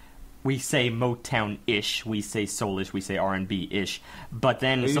 and we say Motown-ish, we say soul-ish, we say R&B-ish. But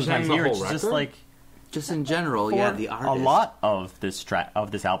then sometimes here it's just like... Just in general, the artist. A lot of this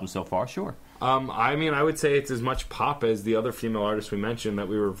album so far, sure. I would say it's as much pop as the other female artists we mentioned that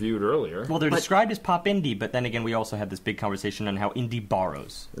we reviewed earlier. Well, they're described as pop indie, but then again, we also had this big conversation on how indie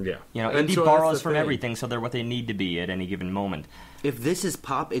borrows. Yeah. Indie borrows from everything, so they're what they need to be at any given moment. If this is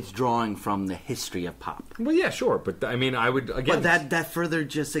pop, it's drawing from the history of pop. Well, yeah, sure, but I would, again... But that further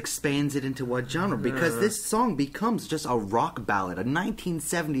just expands it into what genre, because this song becomes just a rock ballad, a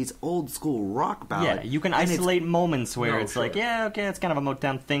 1970s old-school rock ballad. Yeah, you can isolate moments where it's like, yeah, okay, it's kind of a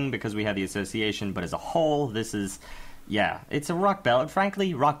Motown thing because we have the association, but as a whole, this is... Yeah, it's a rock ballad.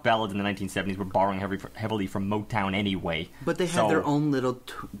 Frankly, rock ballads in the 1970s were borrowing heavily from Motown anyway. But they had their own little...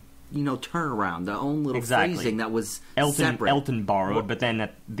 turnaround, their own little phrasing that was separate. Elton borrowed, but then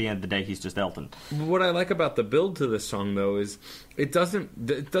at the end of the day, he's just Elton. What I like about the build to this song, though, is it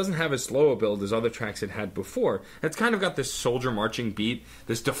doesn't have as slow a build as other tracks it had before. It's kind of got this soldier marching beat,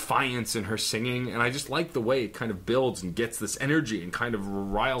 this defiance in her singing, and I just like the way it kind of builds and gets this energy and kind of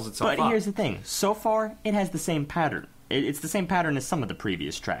riles itself up. But here's the thing. So far, it has the same pattern. It's the same pattern as some of the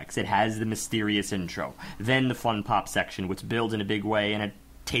previous tracks. It has the mysterious intro, then the fun pop section, which builds in a big way, and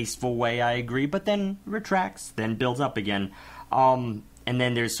tasteful way, I agree, but then retracts, then builds up again. And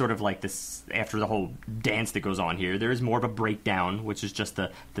then there's sort of like this, after the whole dance that goes on here, there's more of a breakdown, which is just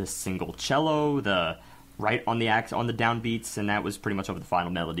the single cello, the right on the downbeats, and that was pretty much over the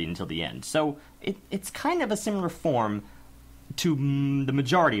final melody until the end. So it's kind of a similar form to the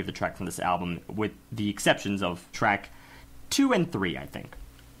majority of the tracks from this album, with the exceptions of track 2 and 3, I think.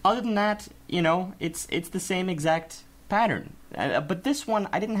 Other than that, it's the same exact pattern. But this one,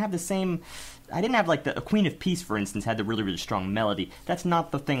 I didn't have like the Queen of Peace, for instance, had the really, really strong melody. That's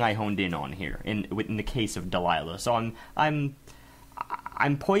not the thing I honed in on here in the case of Delilah. So I'm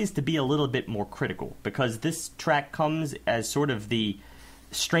poised to be a little bit more critical, because this track comes as sort of the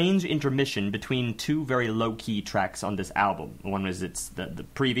strange intermission between two very low-key tracks on this album. One is the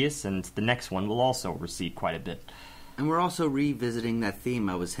previous, and the next one will also receive quite a bit. And we're also revisiting that theme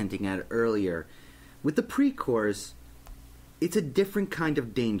I was hinting at earlier. With the pre-chorus, it's a different kind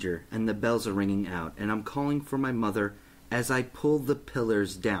of danger, and the bells are ringing out, and I'm calling for my mother as I pull the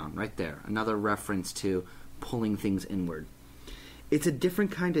pillars down. Right there, another reference to pulling things inward. It's a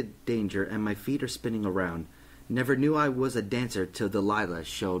different kind of danger, and my feet are spinning around. Never knew I was a dancer till Delilah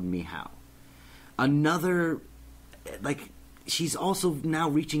showed me how. Another, she's also now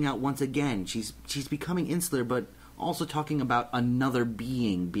reaching out once again. She's becoming insular, but also talking about another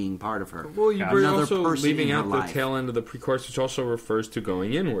being part of her. Well, you're also person leaving in her out the life. tail end of the pre-chorus, which also refers to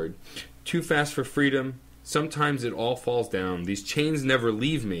going inward. Too fast for freedom. Sometimes it all falls down. These chains never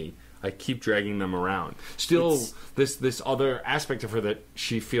leave me. I keep dragging them around. Still, this other aspect of her that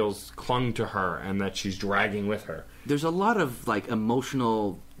she feels clung to her and that she's dragging with her. There's a lot of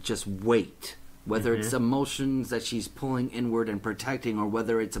emotional just weight, whether it's emotions that she's pulling inward and protecting, or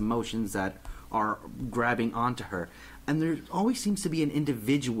whether it's emotions that are grabbing onto her. And there always seems to be an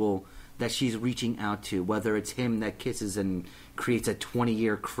individual that she's reaching out to, whether it's him that kisses and creates a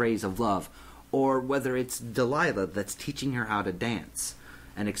 20-year craze of love, or whether it's Delilah that's teaching her how to dance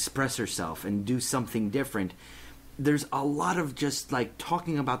and express herself and do something different. There's a lot of just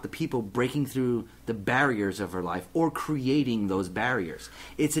talking about the people breaking through the barriers of her life or creating those barriers.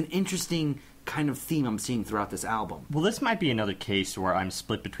 It's an interesting kind of theme I'm seeing throughout this album. Well, this might be another case where I'm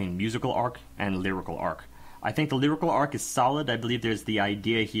split between musical arc and lyrical arc. I think the lyrical arc is solid. I believe there's the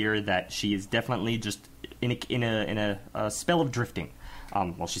idea here that she is definitely just in a spell of drifting.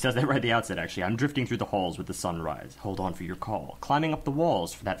 Well, she says that right at the outset, actually. I'm drifting through the halls with the sunrise. Hold on for your call. Climbing up the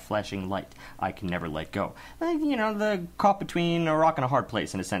walls for that flashing light. I can never let go. The caught between a rock and a hard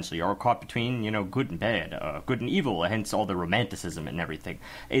place, and essentially, or caught between, good and bad, good and evil, hence all the romanticism and everything.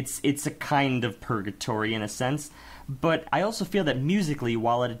 It's a kind of purgatory in a sense, but I also feel that musically,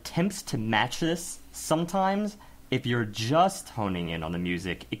 while it attempts to match this, sometimes, if you're just honing in on the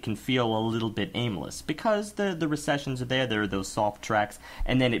music, it can feel a little bit aimless, because the recessions are there are those soft tracks,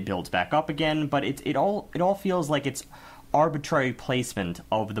 and then it builds back up again, but it all feels like it's arbitrary placement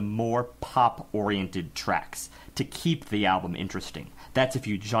of the more pop-oriented tracks to keep the album interesting. That's if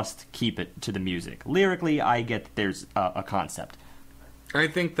you just keep it to the music. Lyrically, I get that there's a concept. I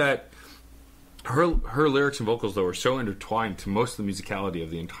think that her lyrics and vocals, though, are so intertwined to most of the musicality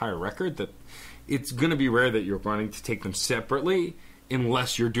of the entire record that it's going to be rare that you're wanting to take them separately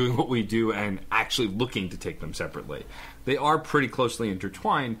unless you're doing what we do and actually looking to take them separately. They are pretty closely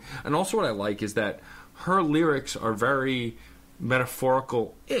intertwined. And also what I like is that her lyrics are very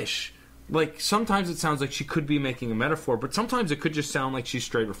metaphorical-ish. Sometimes it sounds like she could be making a metaphor, but sometimes it could just sound like she's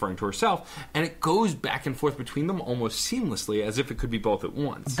straight referring to herself, and it goes back and forth between them almost seamlessly, as if it could be both at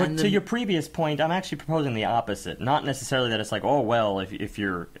once. But to your previous point, I'm actually proposing the opposite. Not necessarily that it's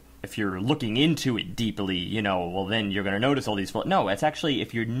if you're looking into it deeply, well, then you're going to notice all these flaws. No, it's actually,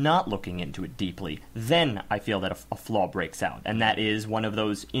 if you're not looking into it deeply, then I feel that a flaw breaks out. And that is one of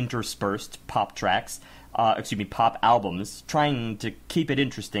those interspersed pop tracks, pop albums, trying to keep it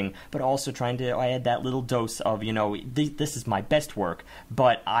interesting, but also trying to add that little dose of, this is my best work,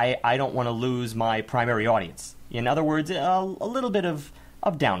 but I don't want to lose my primary audience. In other words, a little bit of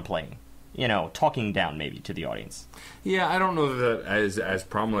downplaying. Talking down maybe to the audience. Yeah, I don't know that as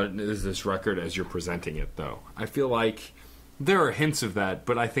prominent as this record as you're presenting it, though. I feel like there are hints of that,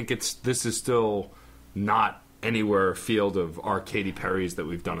 but I think this is still not anywhere field of our Katy Perry's that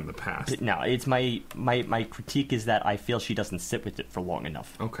we've done in the past. No, it's my critique is that I feel she doesn't sit with it for long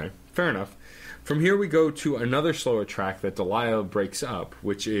enough. Okay, fair enough. From here we go to another slower track that Delilah breaks up,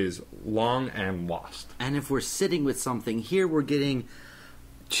 which is Long and Lost. And if we're sitting with something, here we're getting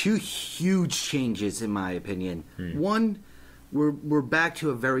two huge changes, in my opinion. One, we're back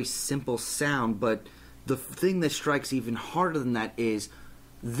to a very simple sound, but the thing that strikes even harder than that is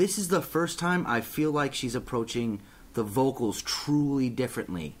this is the first time I feel like she's approaching the vocals truly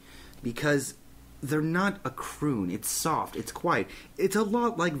differently, because they're not a croon. It's soft. It's quiet. It's a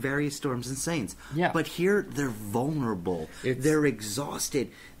lot like Various Storms and Saints. Yeah. But here they're vulnerable. They're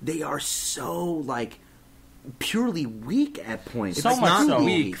exhausted. They are so purely weak at points. It's not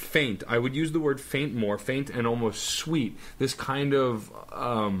weak, faint. I would use the word faint more. Faint and almost sweet. This kind of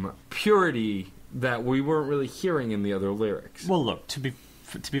purity that we weren't really hearing in the other lyrics. Well, look, to be,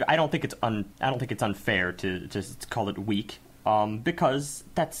 I don't think it's unfair to just call it weak. Because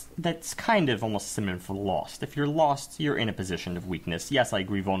that's kind of almost similar for Lost. If you're lost, you're in a position of weakness. Yes, I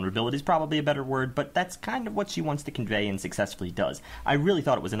agree, vulnerability is probably a better word, but that's kind of what she wants to convey and successfully does. I really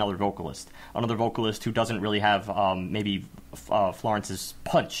thought it was another vocalist who doesn't really have maybe Florence's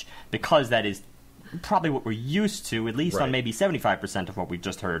punch, because that is probably what we're used to, at least on maybe 75% of what we've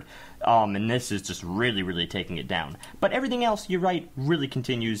just heard. And this is just really, really taking it down. But everything else, you're right, really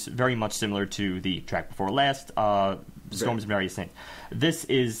continues very much similar to the track before last, Storms and Various Saints. This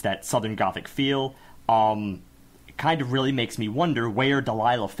is that Southern Gothic feel, kind kind of really makes me wonder where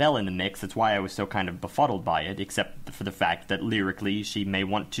Delilah fell in the mix. That's why I was so kind of befuddled by it, except for the fact that lyrically she may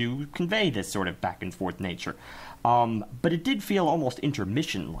want to convey this sort of back and forth nature. But it did feel almost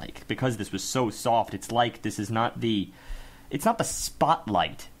intermission-like, because this was so soft. It's like this is not the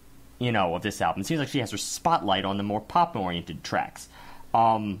spotlight, of this album. It seems like she has her spotlight on the more pop-oriented tracks.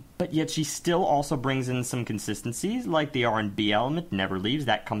 But yet she still also brings in some consistencies, like the R&B element never leaves.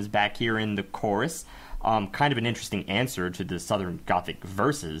 That comes back here in the chorus. Kind of an interesting answer to the Southern Gothic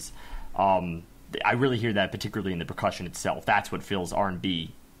verses. I really hear that particularly in the percussion itself. That's what feels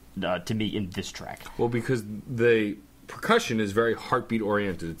R&B to me in this track. Well, because the percussion is very heartbeat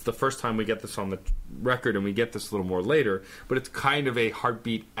oriented. It's the first time we get this on the record, and we get this a little more later, but it's kind of a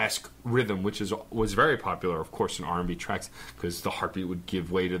heartbeat-esque rhythm, which was very popular, of course, in R&B tracks, because the heartbeat would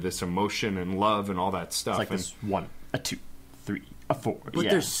give way to this emotion and love and all that stuff. It's like this 1, a 2, 3, a 4. But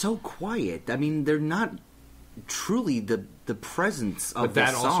they're so quiet. I mean, they're not truly the presence of the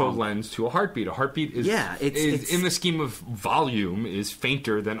song. But that also lends to a heartbeat. A heartbeat is, it's in the scheme of volume, is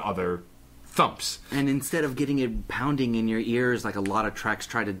fainter than other thumps. And instead of getting it pounding in your ears like a lot of tracks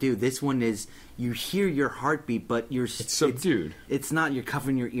try to do, this one is, you hear your heartbeat, but it's subdued. It's not, you're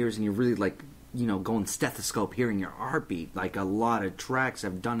covering your ears and you're really like, going stethoscope hearing your heartbeat like a lot of tracks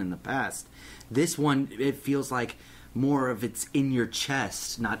have done in the past. This one, it feels like more of it's in your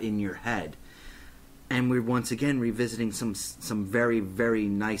chest, not in your head. And we're once again revisiting some very, very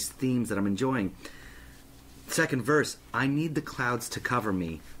nice themes that I'm enjoying. Second verse, I need the clouds to cover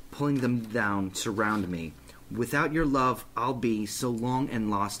me, pulling them down, surround me. Without your love, I'll be so long and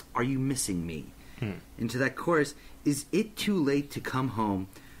lost. Are you missing me? Into that chorus, is it too late to come home?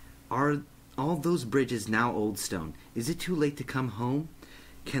 Are all those bridges now old stone? Is it too late to come home?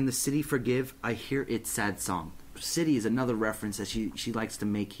 Can the city forgive? I hear its sad song. City is another reference that she likes to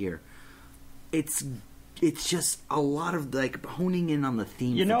make here. It's just a lot of like honing in on the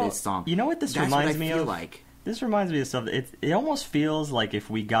theme for this song. You know what this reminds me of? This reminds me of stuff. It almost feels like if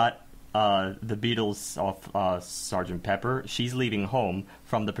we got the Beatles off Sgt. Pepper, She's Leaving Home,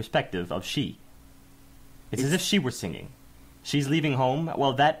 from the perspective of she. It's as if she were singing. She's leaving home.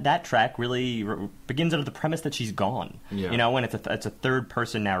 Well, that track really begins under the premise that she's gone. Yeah. And it's a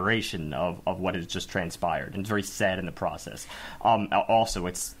third-person narration of what has just transpired, and it's very sad in the process. Also,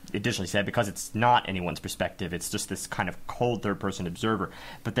 it's additionally sad because it's not anyone's perspective. It's just this kind of cold third-person observer.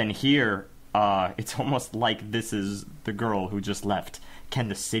 But then here, it's almost like this is the girl who just left. Can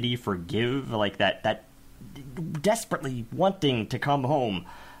the city forgive? Like that desperately wanting to come home.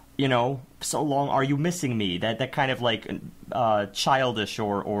 So long, are you missing me? That kind of like childish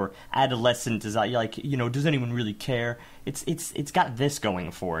or adolescent desire. Like, does anyone really care? It's got this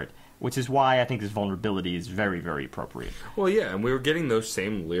going for it, which is why I think this vulnerability is very, very appropriate. Well, yeah, and we were getting those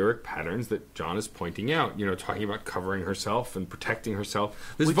same lyric patterns that John is pointing out, talking about covering herself and protecting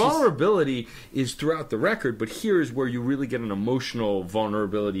herself. This vulnerability is throughout the record, but here is where you really get an emotional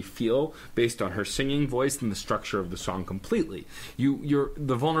vulnerability feel based on her singing voice and the structure of the song completely.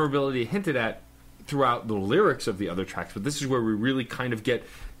 The vulnerability hinted at throughout the lyrics of the other tracks, but this is where we really kind of get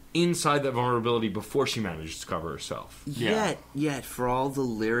inside that vulnerability before she manages to cover herself. Yet, for all the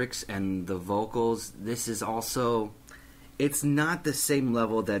lyrics and the vocals, this is also... It's not the same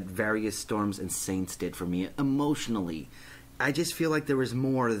level that Various Storms and Saints did for me emotionally. I just feel like there was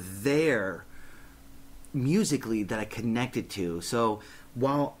more there musically that I connected to. So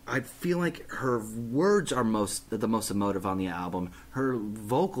while I feel like her words are the most emotive on the album, her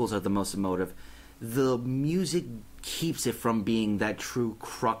vocals are the most emotive, the music keeps it from being that true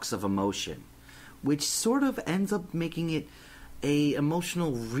crux of emotion, which sort of ends up making it a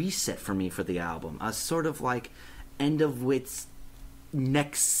emotional reset for me for the album. A sort of like end of its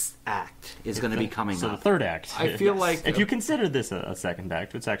next act is going to be coming up. So the third act. I feel like... If you consider this a second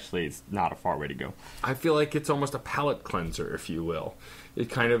act, which actually is not a far way to go. I feel like it's almost a palate cleanser, if you will. It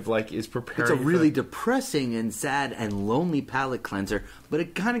kind of like is preparing... It's a really depressing and sad and lonely palate cleanser, but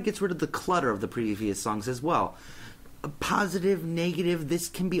it kind of gets rid of the clutter of the previous songs as well. A positive, negative, this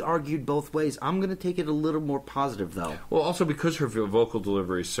can be argued both ways. I'm going to take it a little more positive, though. Well, also because her vocal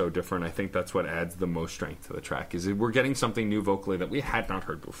delivery is so different, I think that's what adds the most strength to the track, is that we're getting something new vocally that we had not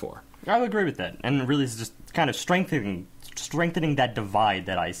heard before. I would agree with that. And really it's just kind of strengthening that divide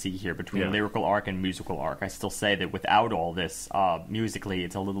that I see here between lyrical arc and musical arc. I still say that without all this, musically,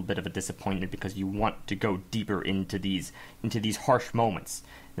 it's a little bit of a disappointment because you want to go deeper into these harsh moments.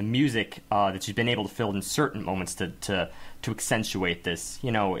 The music that she's been able to fill in certain moments to accentuate this,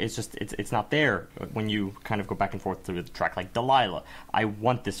 it's not there when you kind of go back and forth through a track like Delilah. I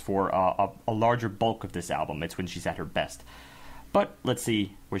want this for a larger bulk of this album. It's when she's at her best. But let's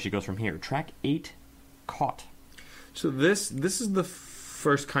see where she goes from here. Track 8, Caught. So this is the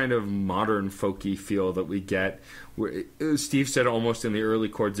first kind of modern folky feel that we get. Where Steve said almost in the early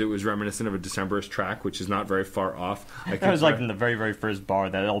chords it was reminiscent of a Decemberist track, which is not very far off. It was like in the very, very first bar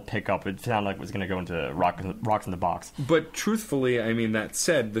that it'll pick up. It sounded like it was going to go into Rocks in the Box. But truthfully, I mean, that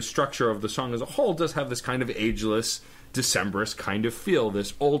said, the structure of the song as a whole does have this kind of ageless, Decemberist kind of feel,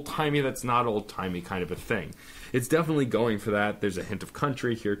 this old-timey that's not old-timey kind of a thing. It's definitely going for that. There's a hint of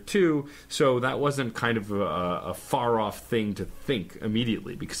country here, too, so that wasn't kind of a far-off thing to think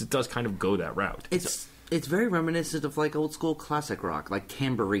immediately, because it does kind of go that route. It's very reminiscent of like old school classic rock, like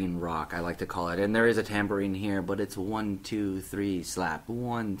tambourine rock, I like to call it. And there is a tambourine here, but it's 1, 2, 3, slap,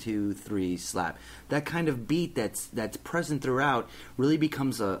 1, 2, 3, slap. That kind of beat that's present throughout really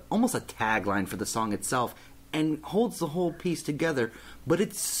becomes almost a tagline for the song itself and holds the whole piece together. But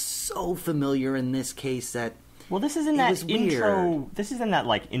it's so familiar in this case that well, this is in that intro. This is in that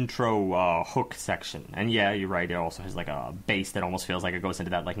like intro hook section, and yeah, you're right. It also has like a bass that almost feels like it goes into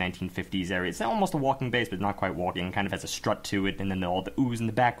that like 1950s area. It's almost a walking bass, but not quite walking. Kind of has a strut to it, and then all the ooze in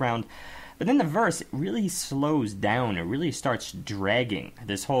the background. But then the verse it really slows down. It really starts dragging.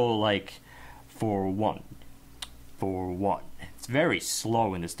 This whole like for one. It's very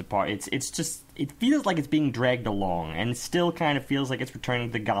slow in this department. It's just it feels like it's being dragged along, and still kind of feels like it's returning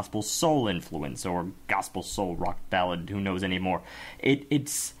to the gospel soul influence or gospel soul rock ballad. Who knows anymore?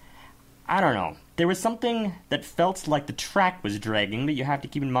 It's I don't know. There was something that felt like the track was dragging, but you have to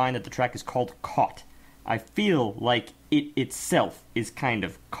keep in mind that the track is called Caught. I feel like it itself is kind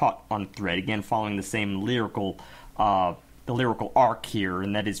of caught on thread, again following the same lyrical arc here,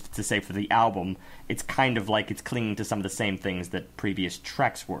 and that is to say for the album, it's kind of like it's clinging to some of the same things that previous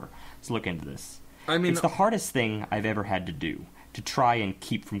tracks were. Let's look into this. I mean, it's the hardest thing I've ever had to do, to try and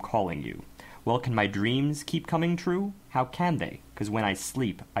keep from calling you. Well, can my dreams keep coming true? How can they? Because when I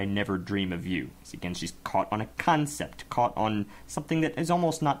sleep, I never dream of you. So again, she's caught on a concept, caught on something that is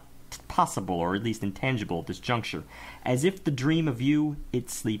almost not possible, or at least intangible at this juncture. As if the dream of you, it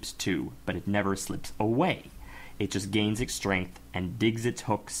sleeps too, but it never slips away. It just gains its strength and digs its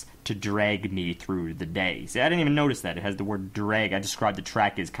hooks to drag me through the day. See, I didn't even notice that. It has the word drag. I described the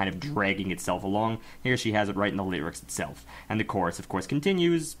track as kind of dragging itself along. Here she has it right in the lyrics itself. And the chorus, of course,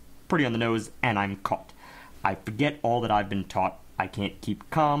 continues, pretty on the nose, and I'm caught. I forget all that I've been taught. I can't keep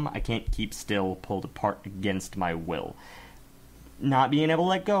calm. I can't keep still, pulled apart against my will. Not being able to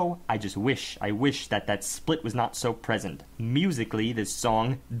let go, I wish that split was not so present. Musically, this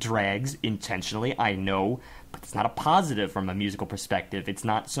song drags intentionally, I know, but it's not a positive from a musical perspective. It's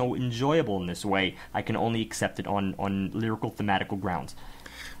not so enjoyable in this way. I can only accept it on lyrical thematical grounds.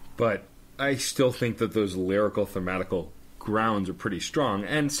 But I still think that those lyrical thematical grounds are pretty strong.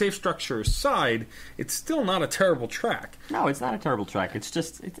 And safe structure aside, it's still not a terrible track. No, it's not a terrible track. It's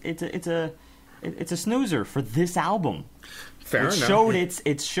just it's a snoozer for this album. Fair enough.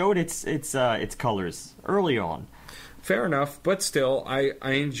 It showed its colors early on. Fair enough, but still, I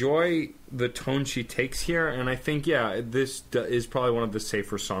enjoy the tone she takes here, and I think, yeah, this is probably one of the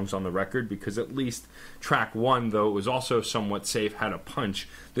safer songs on the record, because at least track one, though it was also somewhat safe, had a punch.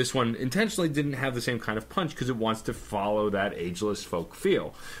 This one intentionally didn't have the same kind of punch, because it wants to follow that ageless folk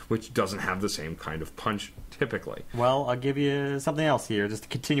feel, which doesn't have the same kind of punch typically. Well, I'll give you something else here, just to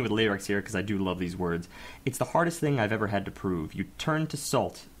continue with lyrics here, because I do love these words. It's the hardest thing I've ever had to prove. You turned to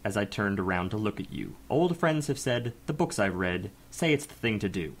salt as I turned around to look at you. Old friends have said, the books I've read, say it's the thing to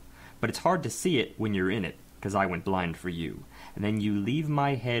do. But it's hard to see it when you're in it, 'cause I went blind for you. And then you leave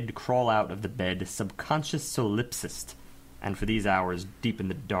my head crawl out of the bed, subconscious solipsist. And for these hours, deep in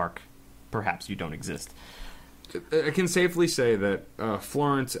the dark, perhaps you don't exist. I can safely say that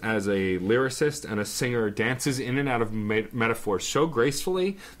Florence, as a lyricist and a singer, dances in and out of metaphor so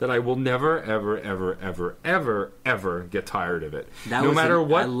gracefully that I will never, ever, ever, ever, ever, ever get tired of it. No matter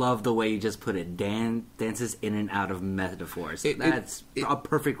what. I love the way you just put it. Dances in and out of metaphors. That's a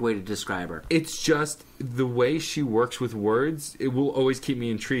perfect way to describe her. It's just the way she works with words. It will always keep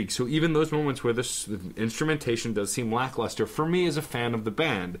me intrigued. So even those moments where the instrumentation does seem lackluster, for me as a fan of the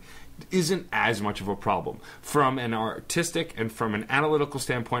band, isn't as much of a problem. From an artistic and from an analytical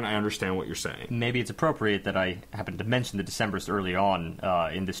standpoint, I understand what you're saying. Maybe it's appropriate that I happened to mention the Decemberists early on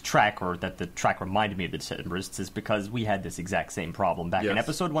in this track, or that the track reminded me of the Decemberists, is because we had this exact same problem back in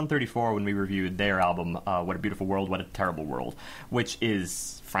episode 134 when we reviewed their album, What a Beautiful World, What a Terrible World, which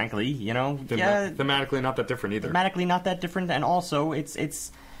is, frankly, you know... thematically not that different either. Thematically not that different, and also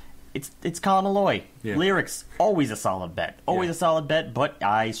it's Colin Malloy. Yeah. Lyrics, always a solid bet. Always a solid bet, but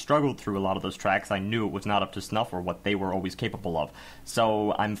I struggled through a lot of those tracks. I knew it was not up to snuff or what they were always capable of.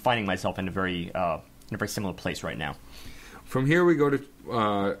 So I'm finding myself in a very similar place right now. From here we go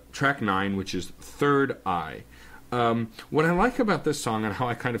to track 9, which is Third Eye. What I like about this song and how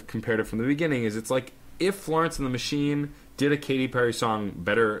I kind of compared it from the beginning is it's like if Florence and the Machine did a Katy Perry song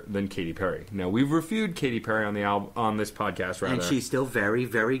better than Katy Perry. Now, we've reviewed Katy Perry on the on this podcast, rather. And she's still very,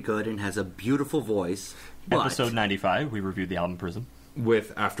 very good and has a beautiful voice. Episode 95, we reviewed the album Prism.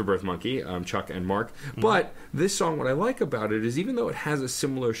 With Afterbirth Monkey, Chuck and Mark. But this song, what I like about it is even though it has a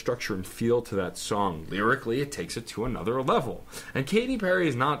similar structure and feel to that song, lyrically it takes it to another level. And Katy Perry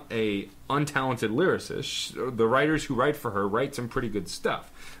is not a untalented lyricist. The writers who write for her write some pretty good stuff.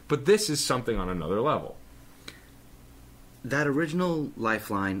 But this is something on another level. That original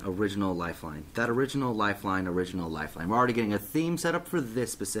lifeline. That original lifeline. We're already getting a theme set up for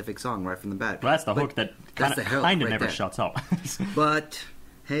this specific song right from the bat. Well, that's the hook that kind of never shuts up. But,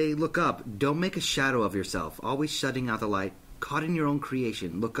 hey, look up. Don't make a shadow of yourself. Always shutting out the light. Caught in your own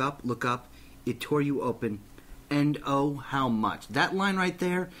creation. Look up. It tore you open. And oh, how much. That line right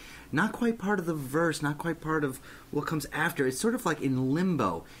there, not quite part of the verse, not quite part of what comes after. It's sort of like in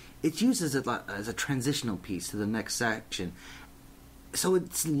limbo. It's used as a transitional piece to the next section. So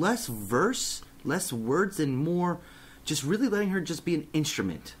it's less verse, less words, and more just really letting her just be an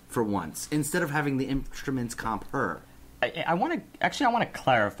instrument for once, instead of having the instruments comp her. I want to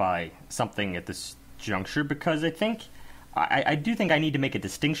clarify something at this juncture, because I do think I need to make a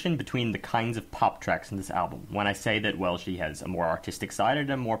distinction between the kinds of pop tracks in this album. When I say that, well, she has a more artistic side and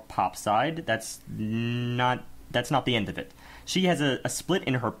a more pop side, that's not the end of it. She has a split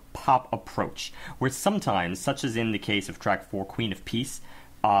in her pop approach, where sometimes, such as in the case of track 4, Queen of Peace,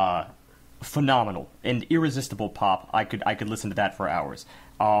 phenomenal and irresistible pop. I could listen to that for hours.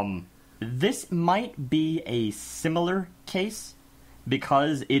 This might be a similar case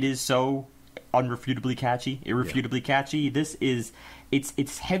because it is so irrefutably catchy. This is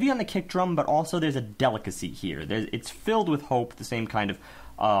it's heavy on the kick drum, but also there's a delicacy here. It's filled with hope, the same kind of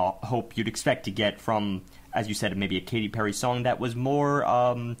hope you'd expect to get from, as you said, maybe a Katy Perry song that was more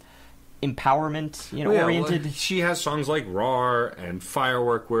empowerment, oriented. Well, she has songs like Roar and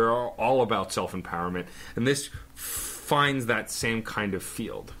Firework where are all about self-empowerment, and this finds that same kind of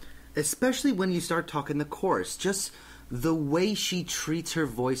field. Especially when you start talking the chorus, just the way she treats her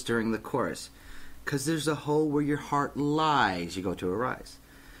voice during the chorus. Because there's a hole where your heart lies, you go to arise.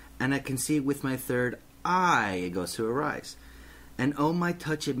 And I can see it with my third eye, it goes to arise. And oh, my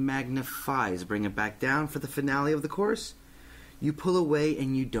touch, it magnifies. Bring it back down for the finale of the chorus. You pull away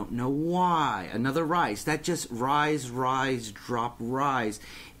and you don't know why. Another rise. That just rise, drop, rise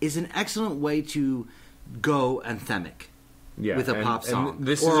is an excellent way to go anthemic with a pop song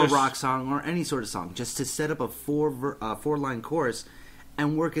or a rock song or any sort of song. Just to set up a four-line chorus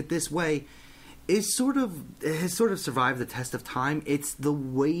and work it this way has sort of survived the test of time. It's the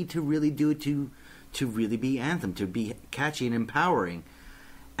way to really do it to really be anthem, to be catchy and empowering.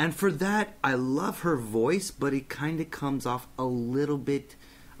 And for that, I love her voice, but it kind of comes off a little bit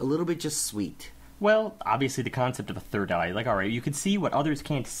just sweet. Well, obviously the concept of a third eye, like, all right, you can see what others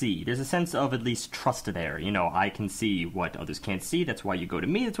can't see. There's a sense of at least trust there. I can see what others can't see. That's why you go to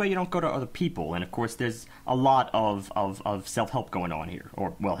me. That's why you don't go to other people. And, of course, there's a lot of self-help going on here.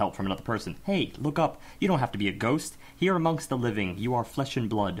 Or, well, help from another person. Hey, look up. You don't have to be a ghost. Here amongst the living, you are flesh and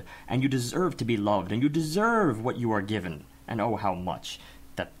blood. And you deserve to be loved. And you deserve what you are given. And oh, how much.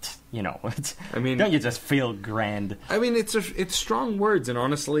 That, don't you just feel grand? I mean, it's strong words, and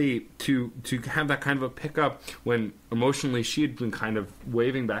honestly, to have that kind of a pickup when emotionally she had been kind of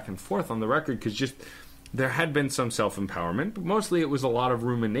waving back and forth on the record, because just there had been some self-empowerment, but mostly it was a lot of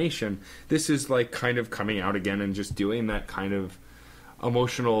rumination. This is like kind of coming out again and just doing that kind of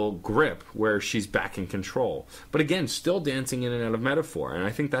emotional grip where she's back in control. But again, still dancing in and out of metaphor. And I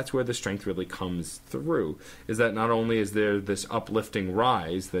think that's where the strength really comes through, is that not only is there this uplifting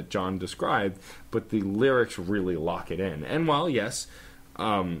rise that John described, but the lyrics really lock it in. And while, yes,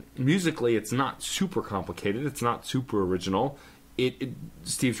 musically it's not super complicated, it's not super original,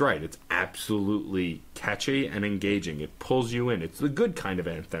 Steve's right. It's absolutely catchy and engaging. It pulls you in. It's the good kind of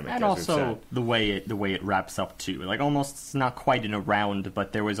anthemic. And also the way it wraps up too. Like almost not quite in a round,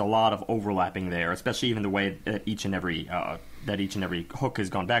 but there was a lot of overlapping there. Especially even the way that each and every hook has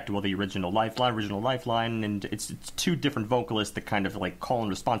gone back to the original lifeline, and it's two different vocalists that kind of like call and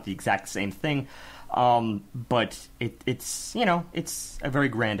respond to the exact same thing. But it's a very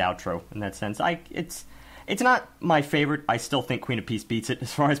grand outro in that sense. It's not my favorite. I still think Queen of Peace beats it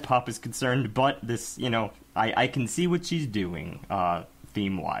as far as pop is concerned, but this, I can see what she's doing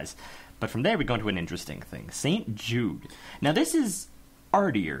theme-wise. But from there we go into an interesting thing. St. Jude. Now this is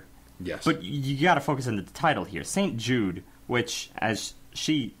artier. Yes. But you got to focus on the title here. St. Jude, which, as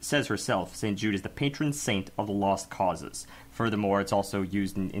she says herself, St. Jude is the patron saint of the lost causes. Furthermore, it's also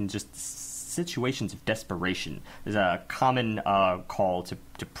used in just situations of desperation. There's a common call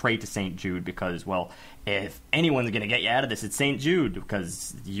to pray to St. Jude because, well, if anyone's going to get you out of this, it's St. Jude,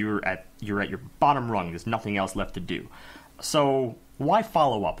 because you're at your bottom rung. There's nothing else left to do. So why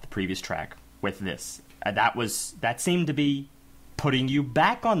follow up the previous track with this? That seemed to be putting you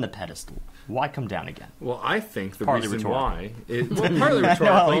back on the pedestal. Why come down again? Well, I think the partly reason rhetorical. why... partly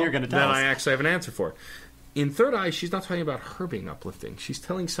rhetorical, No, you're gonna tell that us. I actually have an answer for. In Third Eye, she's not talking about her being uplifting. She's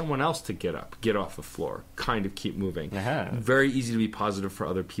telling someone else to get up, get off the floor, kind of keep moving. Uh-huh. Very easy to be positive for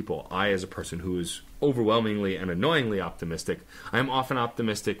other people. I, as a person who is overwhelmingly and annoyingly optimistic, I am often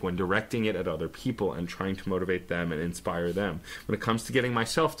optimistic when directing it at other people and trying to motivate them and inspire them. When it comes to getting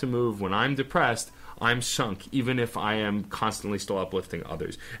myself to move, when I'm depressed, I'm sunk, even if I am constantly still uplifting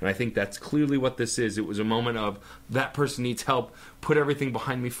others. And I think that's clearly what this is. It was a moment of, that person needs help, put everything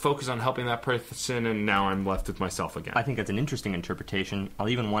behind me, focus on helping that person, and now I'm left with myself again. I think that's an interesting interpretation. I'll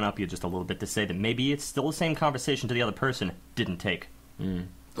even one-up you just a little bit to say that maybe it's still the same conversation to the other person didn't take.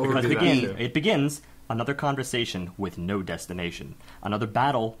 Because it begins another conversation with no destination, another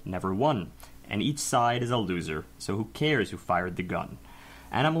battle never won, and each side is a loser, so who cares who fired the gun?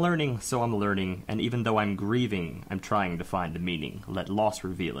 And I'm learning, so I'm learning, and even though I'm grieving, I'm trying to find the meaning. Let loss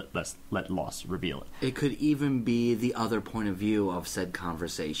reveal it. Let loss reveal it. It could even be the other point of view of said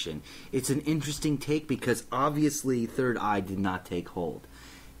conversation. It's an interesting take because obviously Third Eye did not take hold.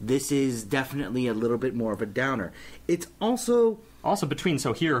 This is definitely a little bit more of a downer. It's also between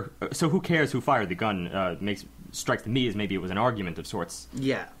so who cares who fired the gun strikes me as maybe it was an argument of sorts.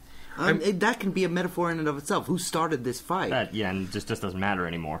 Yeah. That can be a metaphor in and of itself. Who started this fight? And just doesn't matter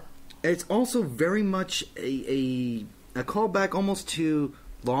anymore. It's also very much a callback almost to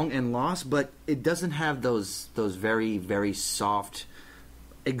Long and Lost, but it doesn't have those very, very soft,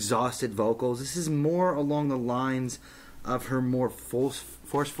 exhausted vocals. This is more along the lines of her more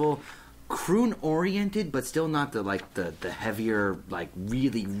forceful, croon-oriented, but still not the heavier,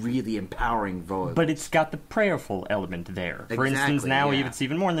 really, really empowering voice. But it's got the prayerful element there. For instance, now it's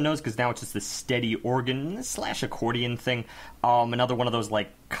even more in the nose because now it's just this steady organ / accordion thing. Another one of those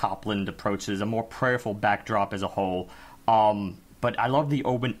Copland approaches, a more prayerful backdrop as a whole. But I love the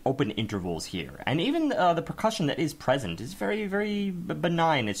open intervals here, and even the percussion that is present is very, very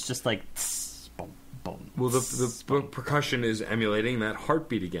benign. It's just like. Boom, well, the percussion is emulating that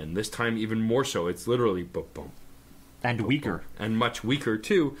heartbeat again. This time, even more so. It's literally boom, boom, and boom, weaker, boom, and much weaker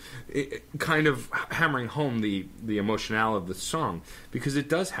too. It kind of hammering home the emotionality of the song because it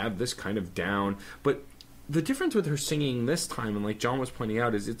does have this kind of down. But the difference with her singing this time, and like John was pointing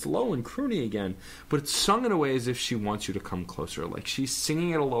out, is it's low and croony again, but it's sung in a way as if she wants you to come closer. Like she's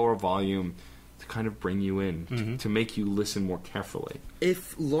singing at a lower volume to kind of bring you in, to make you listen more carefully.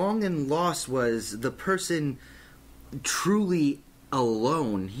 If Long and Lost was the person truly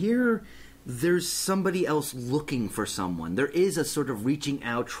alone, here there's somebody else looking for someone. There is a sort of reaching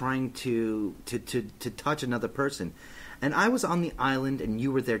out, trying to touch another person. And I was on the island and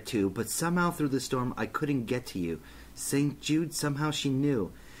you were there too, but somehow through the storm I couldn't get to you. St. Jude, somehow she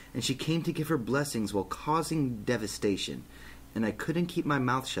knew, and she came to give her blessings while causing devastation. And I couldn't keep my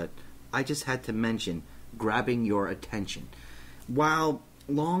mouth shut. I just had to mention grabbing your attention. While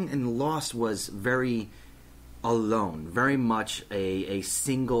Long and Lost was very alone, very much a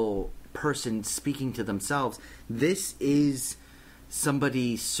single person speaking to themselves, this is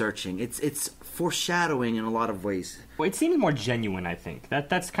somebody searching. It's foreshadowing in a lot of ways. Well, it seems more genuine, I think.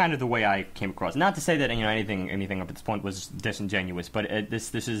 That's kind of the way I came across. Not to say that anything up at this point was disingenuous, but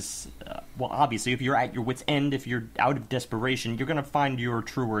this is obviously, if you're at your wit's end, if you're out of desperation, you're going to find your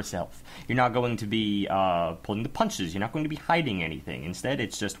truer self. You're not going to be pulling the punches. You're not going to be hiding anything. Instead,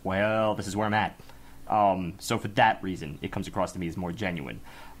 it's just, well, this is where I'm at. So for that reason, it comes across to me as more genuine.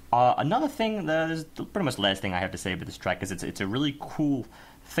 Another thing, this is pretty much the last thing I have to say about this track, is it's a really cool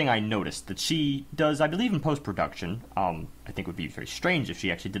thing I noticed that she does, I believe, in post-production. I think it would be very strange if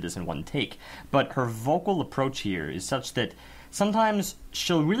she actually did this in one take, but her vocal approach here is such that sometimes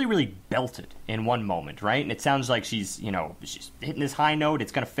she'll really, really belt it in one moment, right? And it sounds like she's hitting this high note,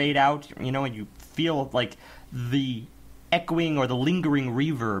 it's going to fade out, and you feel like the echoing or the lingering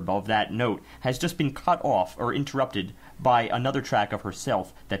reverb of that note has just been cut off or interrupted by another track of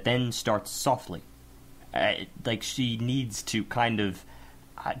herself that then starts softly. Like she needs to kind of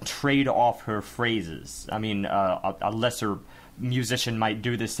trade off her phrases. I mean, a lesser musician might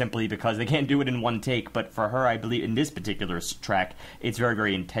do this simply because they can't do it in one take, but for her, I believe, in this particular track, it's very,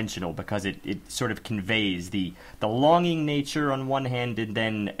 very intentional because it sort of conveys the longing nature on one hand, and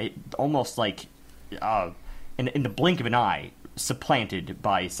then it almost like in the blink of an eye, supplanted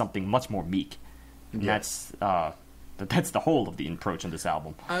by something much more meek. And that's That's the whole of the approach in this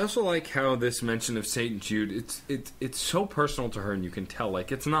album. I also like how this mention of St. Jude, it's so personal to her, and you can tell,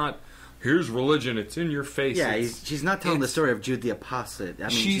 like, it's not, here's religion, it's in your face. Yeah, she's not telling the story of Jude the Apostate. I mean,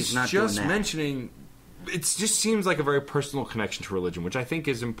 she's not just doing that. mentioning, it just seems like a very personal connection to religion, which I think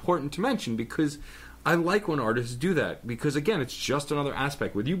is important to mention, because I like when artists do that, because again, it's just another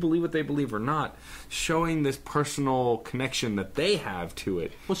aspect. Whether you believe what they believe or not, showing this personal connection that they have to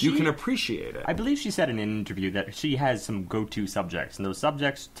it, you can appreciate it. I believe she said in an interview that she has some go-to subjects, and those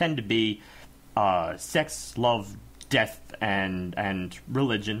subjects tend to be sex, love, death, and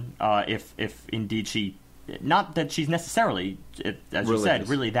religion. If indeed she... Not that she's necessarily, as you said,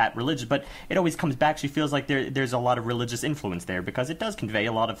 really that religious, but it always comes back. She feels like there's a lot of religious influence there, because it does convey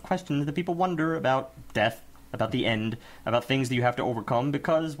a lot of questions that people wonder about death, about the end, about things that you have to overcome,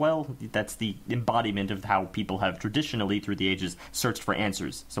 because, well, that's the embodiment of how people have traditionally, through the ages, searched for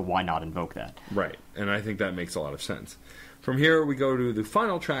answers. So why not invoke that? Right, and I think that makes a lot of sense. From here, we go to the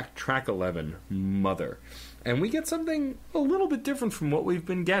final track, track 11, Mother. And we get something a little bit different from what we've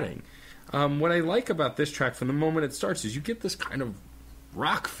been getting. What I like about this track from the moment it starts is you get this kind of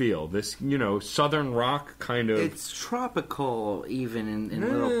rock feel, this, southern rock kind of... It's tropical, even in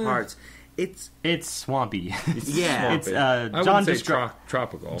little parts. It's swampy. Yeah. It's, I wouldn't say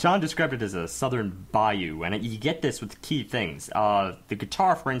tropical. John described it as a southern bayou, and you get this with key things. The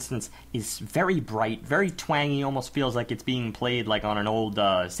guitar, for instance, is very bright, very twangy, almost feels like it's being played like on an old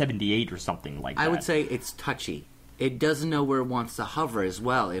 78 or something like that. I would say it's touchy. It doesn't know where it wants to hover as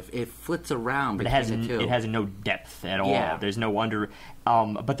well. If it flits around between the two. It has no depth at all. Yeah. There's no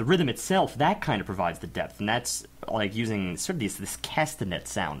but the rhythm itself, that kind of provides the depth, and that's like using sort of this castanet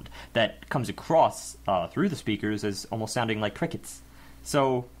sound that comes across through the speakers as almost sounding like crickets.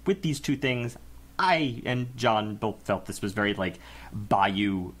 So with these two things, I and John both felt this was very like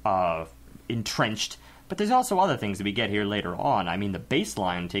bayou entrenched. But there's also other things that we get here later on. I mean, the bass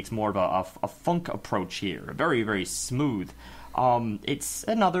line takes more of a funk approach here, very, very smooth. It's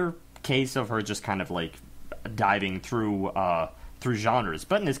another case of her just kind of like diving through genres.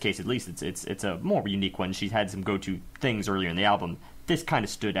 But in this case, at least, it's a more unique one. She's had some go-to things earlier in the album. This kind of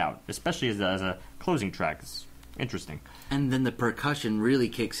stood out, especially as a closing track. It's interesting. And then the percussion really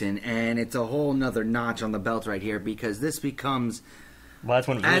kicks in, and it's a whole nother notch on the belt right here, because this becomes... Well, that's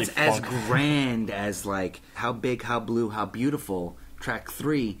one of really as grand as like How Big, How Blue, How Beautiful, track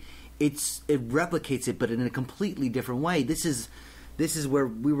 3. It replicates it, but in a completely different way. This is where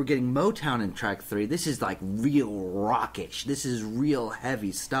we were getting Motown in track 3. This is like real rockish. This is real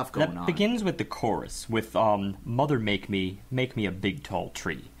heavy stuff going on. That begins with the chorus with Mother make me a big tall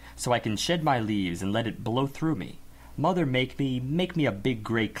tree, so I can shed my leaves and let it blow through me. Mother make me a big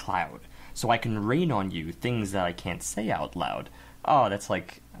gray cloud, so I can rain on you things that I can't say out loud. Oh, this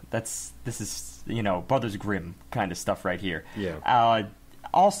is, Brothers Grimm kind of stuff right here. Yeah.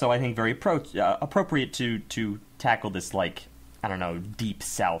 Also, I think very appropriate to tackle this, like, I don't know, deep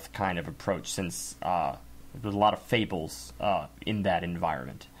south kind of approach, since there's a lot of fables in that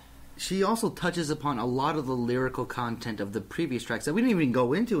environment. She also touches upon a lot of the lyrical content of the previous tracks that we didn't even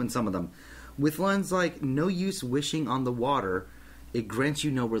go into in some of them. With lines like, no use wishing on the water, it grants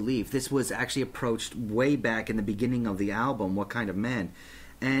you no relief. This was actually approached way back in the beginning of the album, What Kind of Man?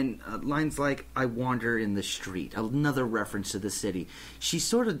 And lines like, I wander in the street, another reference to the city. She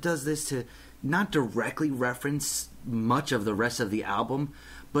sort of does this to not directly reference much of the rest of the album,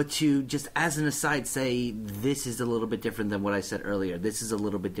 but to just as an aside say, this is a little bit different than what I said earlier. This is a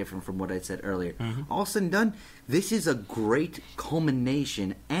little bit different from what I said earlier. Mm-hmm. All said and done, this is a great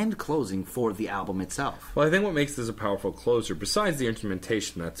culmination and closing for the album itself. Well, I think what makes this a powerful closer, besides the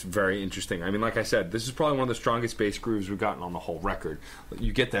instrumentation that's very interesting, I mean, like I said, this is probably one of the strongest bass grooves we've gotten on the whole record.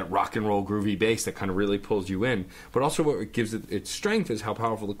 You get that rock and roll groovy bass that kind of really pulls you in, but also what gives it its strength is how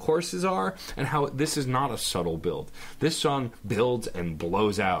powerful the choruses are, and how this is not a subtle build. This song builds and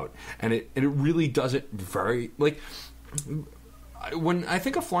blows out, and it really does it very, like, when I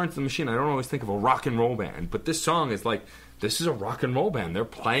think of Florence the Machine, I don't always think of a rock and roll band, but this song is like, this is a rock and roll band. They're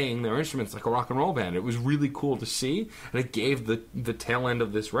playing their instruments like a rock and roll band. It was really cool to see, and it gave the tail end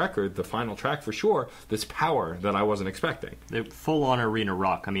of this record, the final track for sure, this power that I wasn't expecting. Full-on arena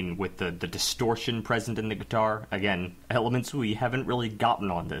rock, I mean, with the distortion present in the guitar, again, elements we haven't really gotten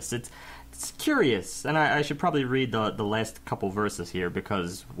on this. It's curious, and I should probably read the last couple verses here,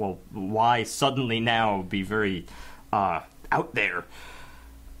 because, well, why suddenly now be very out there?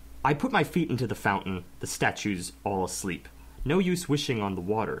 I put my feet into the fountain, the statues all asleep. No use wishing on the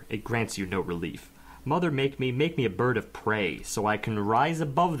water, it grants you no relief. Mother, make me a bird of prey, so I can rise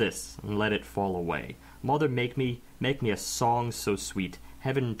above this and let it fall away. Mother, make me a song so sweet,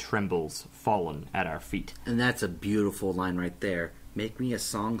 Heaven trembles, fallen at our feet. And that's a beautiful line right there. Make me a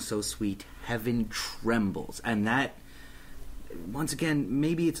song so sweet, heaven trembles. And that, once again,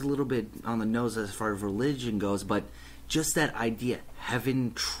 maybe it's a little bit on the nose as far as religion goes, but just that idea,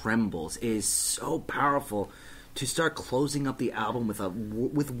 heaven trembles, is so powerful. To start closing up the album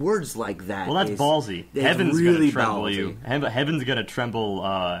with words like that. Well, that's ballsy. Heaven's really going to tremble ballsy. you. Heaven's going to tremble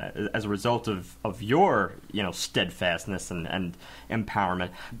as a result of your, steadfastness and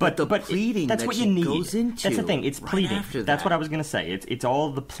empowerment. But the pleading that's that what she you need. goes into That's the thing. It's right pleading. after That's that. what I was going to say. It's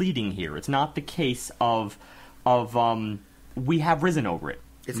all the pleading here. It's not the case of we have risen over it.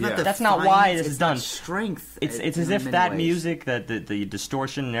 It's not That's not why this is done. Strength. It's as if that music, that the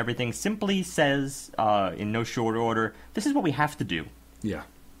distortion and everything, simply says in no short order, this is what we have to do. Yeah.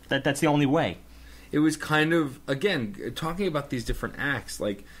 That's the only way. It was kind of, again, talking about these different acts,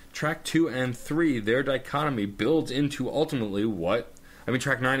 like track 2 and 3, their dichotomy builds into ultimately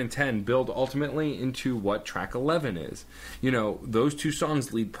track 9 and 10 build ultimately into what track 11 is. Those two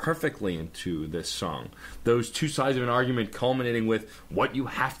songs lead perfectly into this song. Those two sides of an argument culminating with what you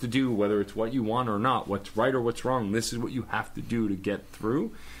have to do, whether it's what you want or not, what's right or what's wrong, this is what you have to do to get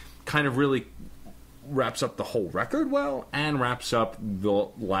through, kind of really wraps up the whole record well and wraps up the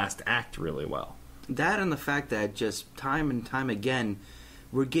last act really well. That and the fact that just time and time again,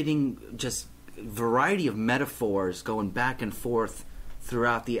 we're getting just variety of metaphors going back and forth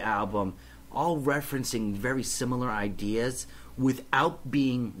throughout the album, all referencing very similar ideas without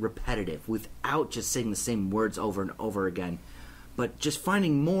being repetitive, without just saying the same words over and over again, but just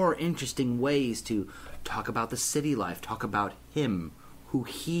finding more interesting ways to talk about the city life, talk about him, who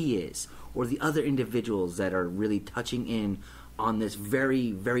he is, or the other individuals that are really touching in on this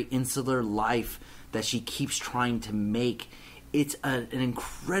very, very insular life that she keeps trying to make. It's an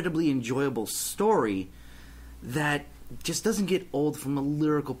incredibly enjoyable story that just doesn't get old from a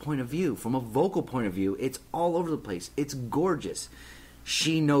lyrical point of view. From a vocal point of view, it's all over the place. It's gorgeous.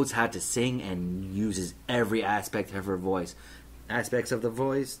 She knows how to sing and uses every aspect of her voice. Aspects of the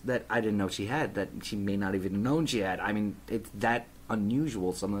voice that I didn't know she had, that she may not even have known she had. I mean, it's that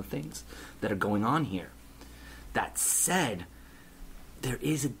unusual, some of the things that are going on here. That said, there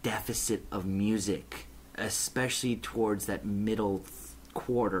is a deficit of music, especially towards that middle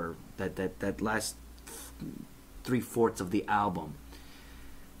quarter, that last 3/4 of the album.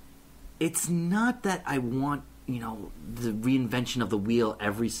 It's not that I want, the reinvention of the wheel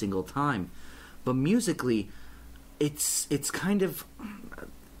every single time, but musically, it's kind of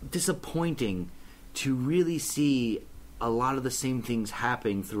disappointing to really see a lot of the same things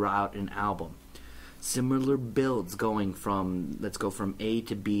happening throughout an album. Similar builds going from, let's go from A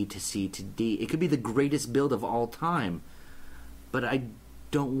to B to C to D. It could be the greatest build of all time, but I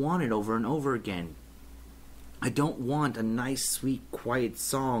don't want it over and over again. I don't want a nice, sweet, quiet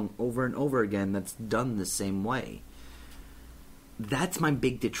song over and over again that's done the same way. That's my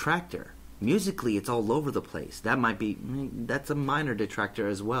big detractor. Musically, it's all over the place. That's a minor detractor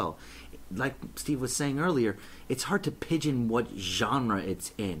as well. Like Steve was saying earlier, it's hard to pigeon what genre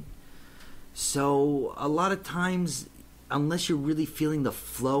it's in. So, a lot of times, unless you're really feeling the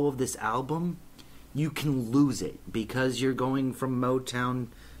flow of this album, you can lose it because you're going from Motown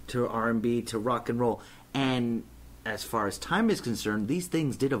to R&B to rock and roll. And as far as time is concerned, these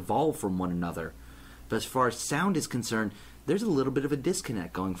things did evolve from one another. But as far as sound is concerned, there's a little bit of a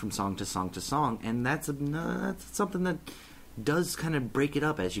disconnect going from song to song to song, and that's something that does kind of break it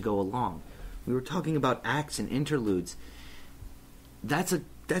up as you go along. We were talking about acts and interludes. That's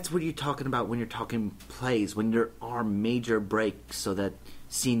what you're talking about when you're talking plays, when there are major breaks so that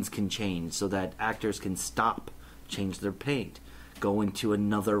scenes can change, so that actors can stop, change their paint, go into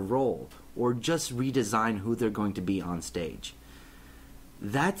another role, or just redesign who they're going to be on stage.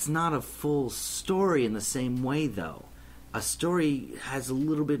 That's not a full story in the same way, though. A story has a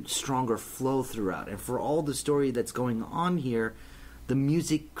little bit stronger flow throughout, and for all the story that's going on here, the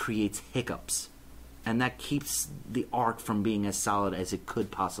music creates hiccups, and that keeps the arc from being as solid as it could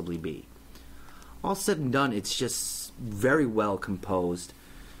possibly be. All said and done, it's just very well composed,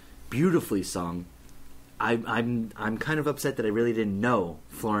 beautifully sung. I'm kind of upset that I really didn't know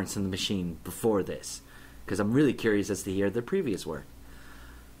Florence and the Machine before this, because I'm really curious as to hear their previous work.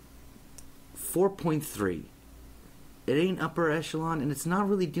 4.3. It ain't upper echelon, and it's not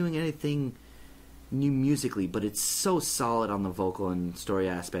really doing anything new musically, but it's so solid on the vocal and story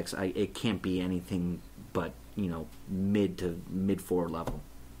aspects. It can't be anything but, mid to mid-4 level.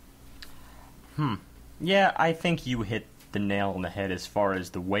 Yeah, I think you hit the nail on the head as far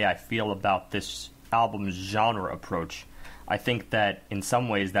as the way I feel about this album's genre approach. I think that in some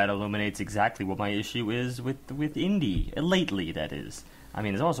ways that illuminates exactly what my issue is with indie, lately that is. I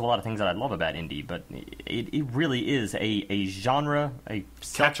mean, there's also a lot of things that I love about indie, but it really is a genre,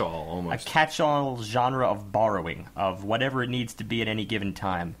 catch-all almost. A catch-all genre of borrowing, of whatever it needs to be at any given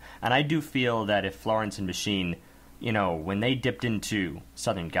time. And I do feel that if Florence and Machine, when they dipped into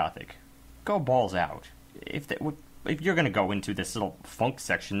Southern Gothic, go balls out. If you're going to go into this little funk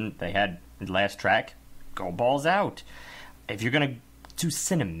section they had in the last track, go balls out. If you're going to do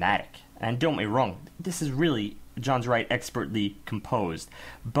cinematic, and don't get me wrong, this is really, John's right, expertly composed,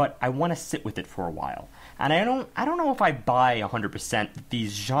 but I want to sit with it for a while. And I don't know if I buy 100% that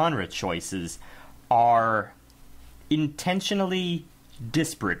these genre choices are intentionally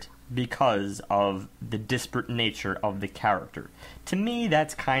disparate because of the disparate nature of the character. To me,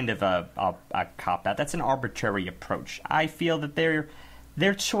 that's kind of a cop-out. That's an arbitrary approach. I feel that they're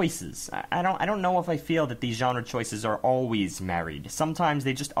choices. I don't know if I feel that these genre choices are always married. Sometimes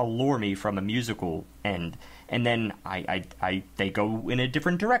they just allure me from a musical end, and then they go in a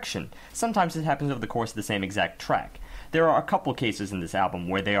different direction. Sometimes it happens over the course of the same exact track. There are a couple cases in this album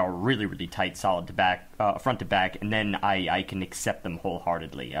where they are really, really tight, solid to back, front to back, and then I can accept them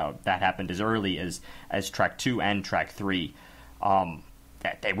wholeheartedly. That happened as early as track 2 and track 3.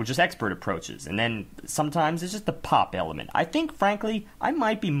 They were just expert approaches. And then sometimes it's just the pop element. I think, frankly, I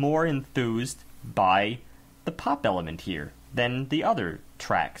might be more enthused by the pop element here than the other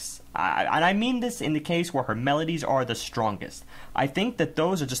tracks. And I mean this in the case where her melodies are the strongest. I think that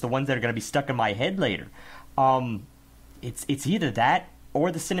those are just the ones that are going to be stuck in my head later. It's either that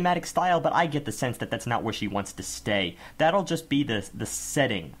or the cinematic style, but I get the sense that that's not where she wants to stay. That'll just be the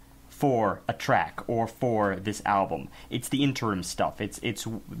setting for a track or for this album. It's the interim stuff. It's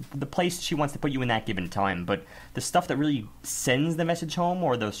the place she wants to put you in that given time. But the stuff that really sends the message home,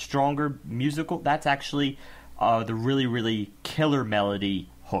 or the stronger musical, that's actually the really, really killer melody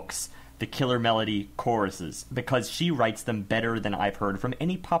hooks, the killer melody choruses, because she writes them better than I've heard from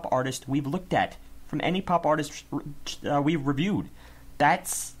any pop artist we've looked at, from any pop artist we've reviewed.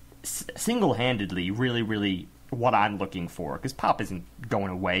 That's single-handedly really, really what I'm looking for, because pop isn't going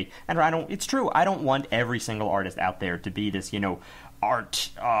away. And it's true, I don't want every single artist out there to be this, art,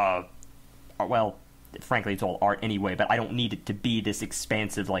 well, frankly, it's all art anyway, but I don't need it to be this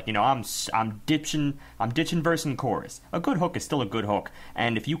expansive, like, I'm ditching verse and chorus. A good hook is still a good hook,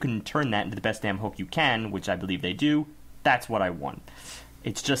 and if you can turn that into the best damn hook you can, which I believe they do, that's what I want.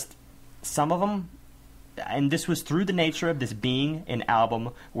 It's just, some of them, and this was through the nature of this being an album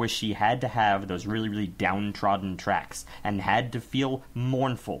where she had to have those really, really downtrodden tracks, and had to feel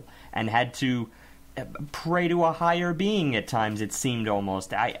mournful, and had to pray to a higher being at times, it seemed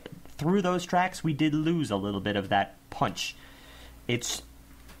almost. Through those tracks, we did lose a little bit of that punch. It's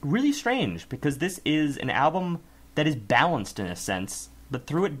really strange, because this is an album that is balanced in a sense, but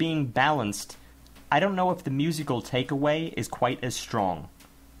through it being balanced, I don't know if the musical takeaway is quite as strong.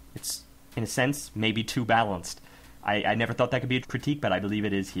 It's, in a sense, maybe too balanced. I never thought that could be a critique, but I believe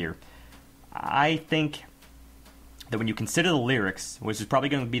it is here. I think that when you consider the lyrics, which is probably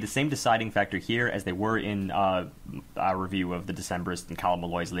going to be the same deciding factor here as they were in our review of the Decemberist and Colin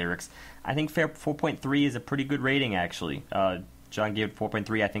Malloy's lyrics, I think 4.3 is a pretty good rating, actually. John gave it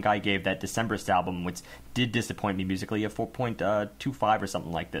 4.3. I think I gave that Decemberist album, which did disappoint me musically, a 4.25 or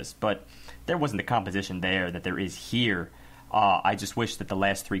something like this. But there wasn't the composition there that there is here. I just wish that the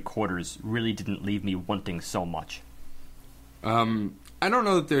last 3 quarters really didn't leave me wanting so much. I don't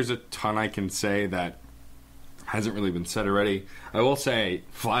know that there's a ton I can say that hasn't really been said already. I will say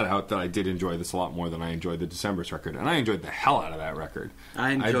flat out that I did enjoy this a lot more than I enjoyed the Decemberist record, and I enjoyed the hell out of that record.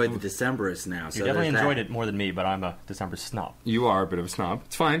 I enjoyed the Decemberist now. So you definitely enjoyed it more than me, but I'm a Decemberist snob. You are a bit of a snob.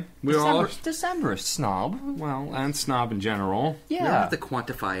 It's fine. Decemberist snob. Well, and snob in general. Yeah. We don't have to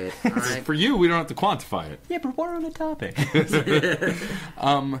quantify it. All right? For you, we don't have to quantify it. Yeah, but we're on the topic.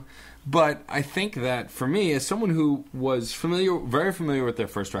 But I think that for me, as someone who was very familiar with their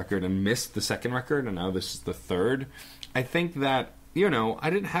first record and missed the second record, and now this is the third, I think that, I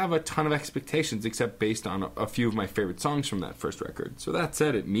didn't have a ton of expectations except based on a few of my favorite songs from that first record. So that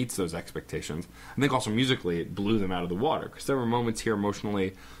said, it meets those expectations. I think also musically, it blew them out of the water, because there were moments here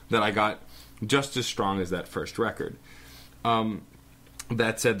emotionally that I got just as strong as that first record.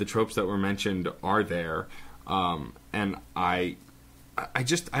 That said, the tropes that were mentioned are there, and I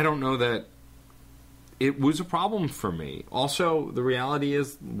don't know that it was a problem for me. Also, the reality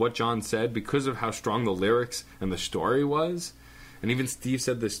is what John said, because of how strong the lyrics and the story was, and even Steve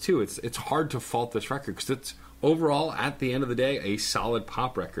said this too, it's hard to fault this record, because it's overall, at the end of the day, a solid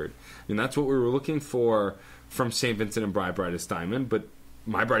pop record. And that's what we were looking for from St. Vincent and My Brightest Diamond, but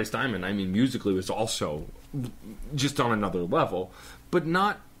My Brightest Diamond, I mean, musically was also just on another level, but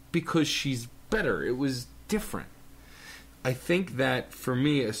not because she's better. It was different. I think that for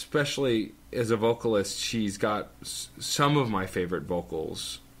me, especially as a vocalist, she's got some of my favorite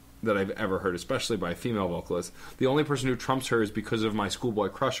vocals that I've ever heard, especially by a female vocalist. The only person who trumps her is because of my schoolboy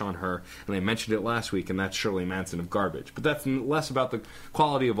crush on her, and I mentioned it last week, and that's Shirley Manson of Garbage. But that's less about the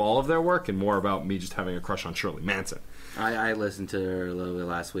quality of all of their work and more about me just having a crush on Shirley Manson. I listened to her a little bit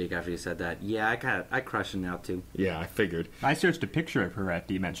last week after you said that. Yeah, I crush her now too. Yeah, I figured. I searched a picture of her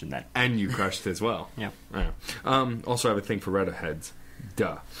after you mentioned that. And you crushed as well. Yeah. Also, I have a thing for redheads.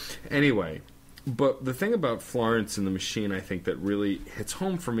 Duh. Anyway, but the thing about Florence and the Machine, I think, that really hits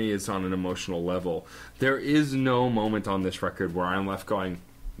home for me is on an emotional level. There is no moment on this record where I'm left going,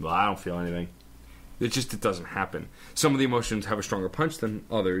 well, I don't feel anything. It doesn't happen. Some of the emotions have a stronger punch than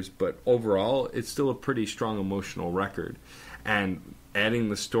others, but overall, it's still a pretty strong emotional record. And adding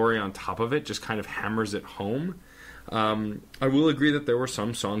the story on top of it just kind of hammers it home. I will agree that there were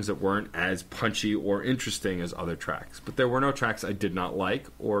some songs that weren't as punchy or interesting as other tracks, but there were no tracks I did not like,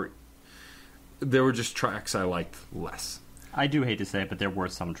 or there were just tracks I liked less. I do hate to say it, but there were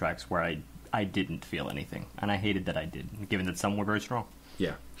some tracks where I didn't feel anything, and I hated that I did, given that some were very strong.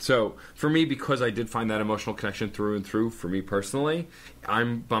 Yeah. So, for me, because I did find that emotional connection through and through, for me personally,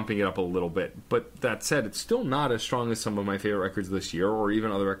 I'm bumping it up a little bit. But that said, it's still not as strong as some of my favorite records this year, or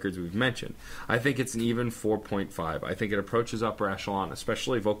even other records we've mentioned. I think it's an even 4.5. I think it approaches upper echelon,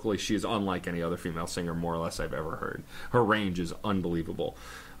 especially vocally. She is unlike any other female singer, more or less, I've ever heard. Her range is unbelievable.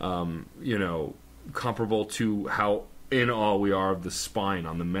 Comparable to how in awe we are of the spine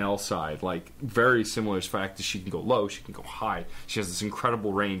on the male side. Like, very similar to the fact that she can go low, she can go high. She has this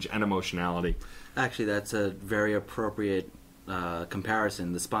incredible range and emotionality. Actually, that's a very appropriate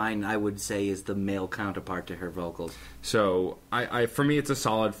comparison. The spine, I would say, is the male counterpart to her vocals. So, I for me, it's a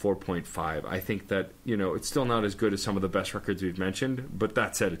solid 4.5. I think that, it's still not as good as some of the best records we've mentioned, but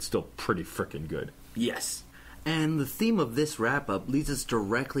that said, it's still pretty frickin' good. Yes. And the theme of this wrap-up leads us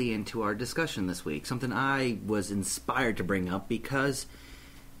directly into our discussion this week, something I was inspired to bring up because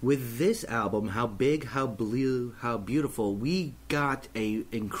with this album, How Big, How Blue, How Beautiful, we got a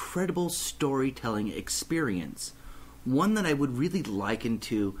incredible storytelling experience. One that I would really liken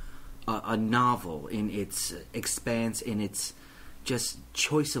to a novel in its expanse, in its just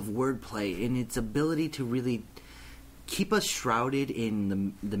choice of wordplay, in its ability to really keep us shrouded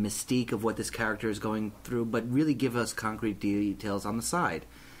in the mystique of what this character is going through, but really give us concrete details on the side.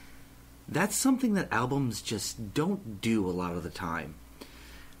 That's something that albums just don't do a lot of the time.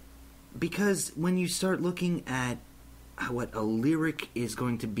 Because when you start looking at what a lyric is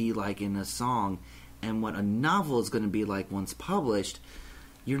going to be like in a song and what a novel is going to be like once published,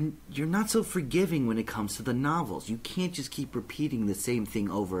 you're not so forgiving when it comes to the novels. You can't just keep repeating the same thing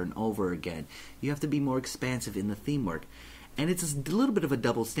over and over again. You have to be more expansive in the theme work. And it's a little bit of a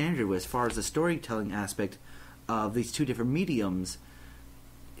double standard as far as the storytelling aspect of these two different mediums.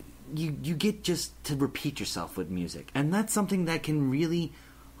 You get just to repeat yourself with music. And that's something that can really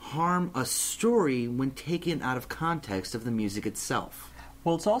harm a story when taken out of context of the music itself.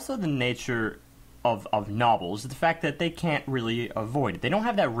 Well, it's also the nature of novels, the fact that they can't really avoid it. They don't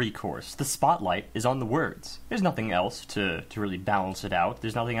have that recourse. The spotlight is on the words. There's nothing else to really balance it out.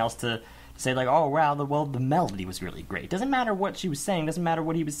 There's nothing else to say like, oh, wow, the melody was really great. Doesn't matter what she was saying, doesn't matter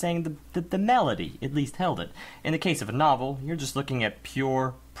what he was saying, the melody at least held it. In the case of a novel, you're just looking at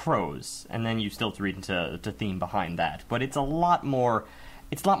pure prose, and then you still have to read into the theme behind that. But it's a lot more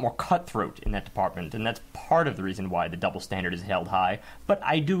cutthroat in that department, and that's part of the reason why the double standard is held high. But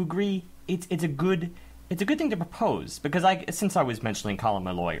I do agree, it's a good thing to propose, because since I was mentioning Colin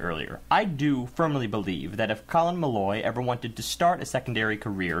Meloy earlier, I do firmly believe that if Colin Meloy ever wanted to start a secondary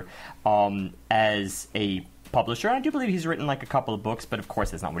career as a publisher, and I do believe he's written like a couple of books, but of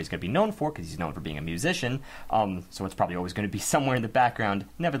course that's not what he's going to be known for, because he's known for being a musician, so it's probably always going to be somewhere in the background.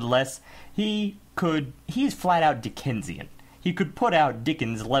 Nevertheless, he's flat out Dickensian. He could put out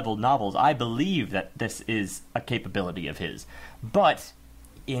Dickens-level novels. I believe that this is a capability of his. But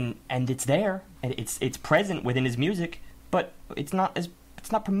and it's there, and it's present within his music, but it's not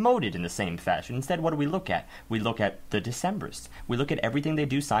promoted in the same fashion. Instead, what do we look at? We look at the Decemberists. We look at everything they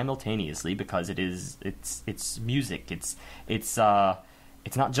do simultaneously because it's music. It's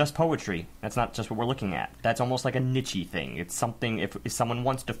not just poetry. That's not just what we're looking at. That's almost like a niche-y thing. It's something, if someone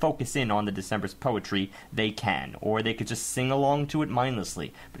wants to focus in on the December's poetry, they can. Or they could just sing along to it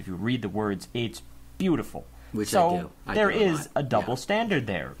mindlessly. But if you read the words, it's beautiful. Which so I do. There is a double standard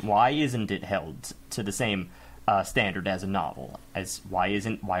there. Why isn't it held to the same standard as a novel? Why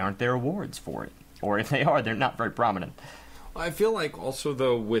aren't there awards for it? Or if they are, they're not very prominent. I feel like also,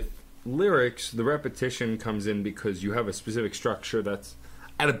 though, with lyrics, the repetition comes in because you have a specific structure that's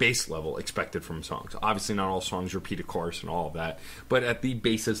at a base level expected from songs. Obviously, not all songs repeat a chorus and all of that, but at the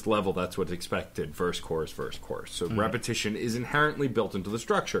basis level, that's what's expected. Verse, chorus, verse, chorus. So repetition is inherently built into the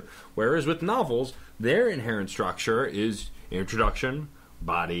structure. Whereas with novels, their inherent structure is introduction,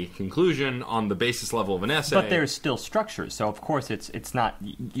 body, conclusion on the basis level of an essay. But there's still structures, so of course it's not...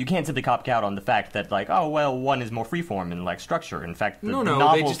 You can't simply cop out on the fact that, like, oh, well, one is more freeform in, like, structure. In fact, the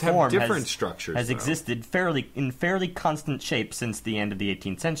novel they just have form different structures, has though. Existed in fairly constant shape since the end of the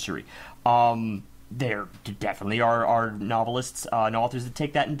 18th century. There definitely are novelists and authors that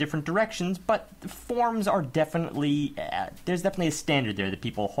take that in different directions, but the forms are definitely... there's definitely a standard there that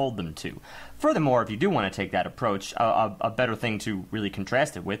people hold them to. Furthermore, if you do want to take that approach, a better thing to really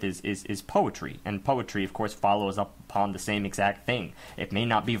contrast it with is poetry. And poetry, of course, follows up upon the same exact thing. It may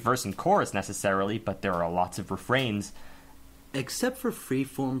not be verse and chorus necessarily, but there are lots of refrains. Except for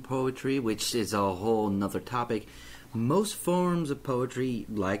freeform poetry, which is a whole nother topic, most forms of poetry,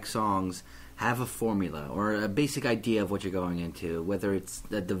 like songs, have a formula or a basic idea of what you're going into, whether it's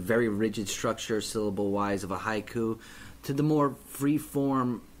the very rigid structure, syllable-wise, of a haiku, to the more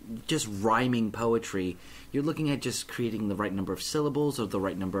free-form, just rhyming poetry. You're looking at just creating the right number of syllables or the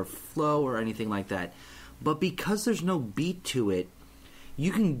right number of flow or anything like that. But because there's no beat to it,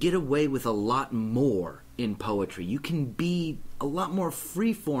 you can get away with a lot more in poetry. You can be a lot more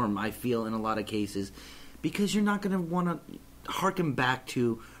free-form, I feel, in a lot of cases, because you're not going to want to harken back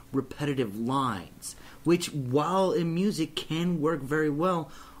to repetitive lines, which, while in music can work very well,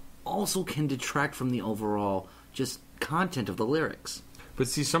 also can detract from the overall just content of the lyrics. But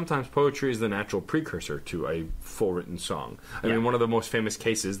see, sometimes poetry is the natural precursor to a full-written song. I mean, one of the most famous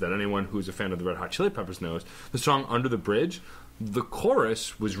cases that anyone who's a fan of the Red Hot Chili Peppers knows, the song Under the Bridge, the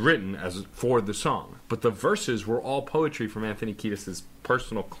chorus was written as for the song, but the verses were all poetry from Anthony Kiedis'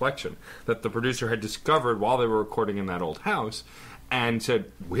 personal collection that the producer had discovered while they were recording in that old house, and said,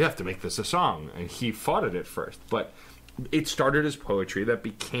 we have to make this a song. And he fought it at first. But it started as poetry that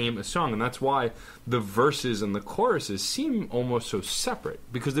became a song. And that's why the verses and the choruses seem almost so separate,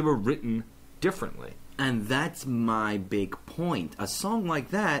 because they were written differently. And that's my big point. A song like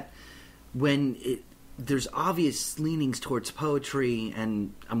that, when there's obvious leanings towards poetry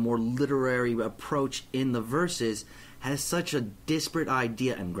and a more literary approach in the verses, has such a disparate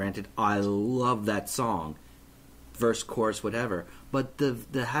idea. And granted, I love that song. Verse, chorus, whatever, but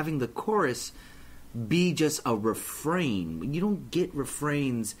the having the chorus be just a refrain. You don't get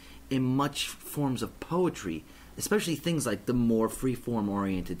refrains in much forms of poetry, especially things like the more freeform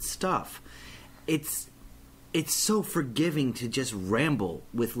oriented stuff. It's so forgiving to just ramble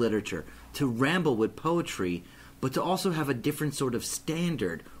with literature, to ramble with poetry, but to also have a different sort of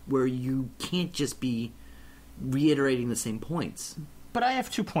standard where you can't just be reiterating the same points. But I have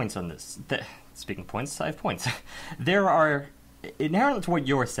 2 points on this. Speaking of points, I have points. There are, inherent to what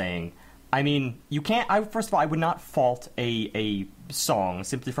you're saying, I mean, you can't... first of all, I would not fault a song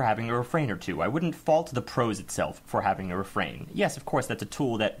simply for having a refrain or two. I wouldn't fault the prose itself for having a refrain. Yes, of course, that's a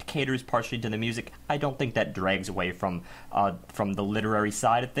tool that caters partially to the music. I don't think that drags away from the literary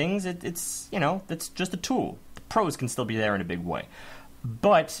side of things. It's just a tool. The prose can still be there in a big way.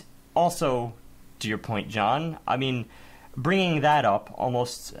 But also, to your point, John, I mean... Bringing that up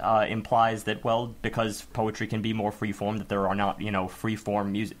almost implies that, well, because poetry can be more freeform, that there are not,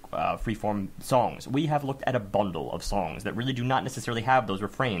 freeform music, freeform songs. We have looked at a bundle of songs that really do not necessarily have those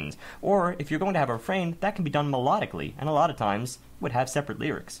refrains. Or, if you're going to have a refrain, that can be done melodically, and a lot of times would have separate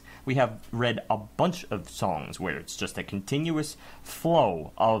lyrics. We have read a bunch of songs where it's just a continuous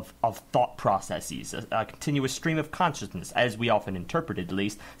flow of thought processes, a continuous stream of consciousness, as we often interpret it, at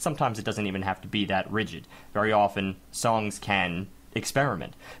least. Sometimes it doesn't even have to be that rigid. Very often, songs can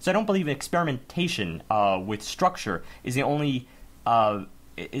experiment. So I don't believe experimentation with structure is the only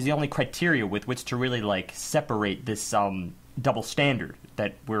criteria with which to really separate this double standard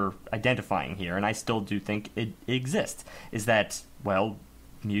that we're identifying here, and I still do think it exists, is that, well,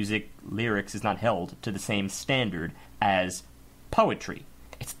 music, lyrics is not held to the same standard as poetry.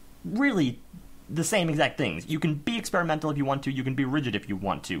 It's really the same exact things. You can be experimental if you want to, you can be rigid if you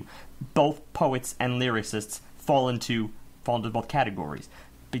want to. Both poets and lyricists fall into both categories.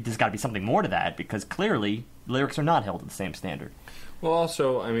 But there's got to be something more to that, because clearly lyrics are not held to the same standard. Well,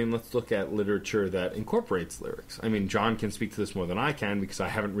 also, I mean, let's look at literature that incorporates lyrics. I mean, John can speak to this more than I can, because I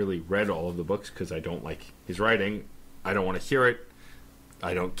haven't really read all of the books because I don't like his writing. I don't want to hear it.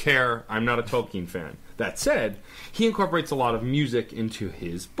 I don't care. I'm not a Tolkien fan. That said, he incorporates a lot of music into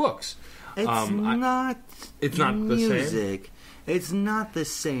his books. It's not the music. same? It's not the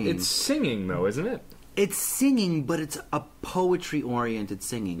same. It's singing, though, isn't it? It's singing, but it's a poetry-oriented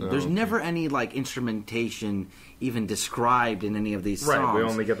singing. There's okay. never any, like, instrumentation even described in any of these songs. Right, we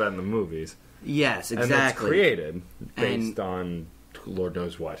only get that in the movies. Yes, exactly. And it's created based on Lord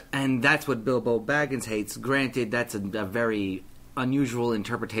knows what. And that's what Bilbo Baggins hates. Granted, that's a very unusual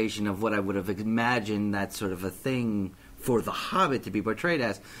interpretation of what I would have imagined that sort of a thing for The Hobbit to be portrayed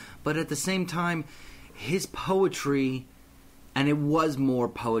as. But at the same time, his poetry, and it was more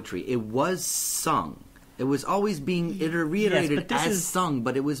poetry, it was sung. It was always being reiterated as sung,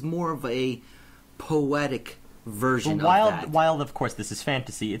 but it was more of a poetic version of that. While, of course, this is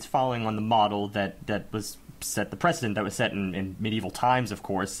fantasy, it's following on the model that was set, the precedent that was set in medieval times, of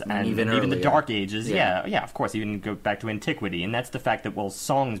course, and even the Dark Ages. Yeah, of course, even go back to antiquity. And that's the fact that, well,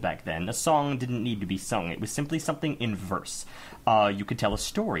 songs back then, a song didn't need to be sung. It was simply something in verse. You could tell a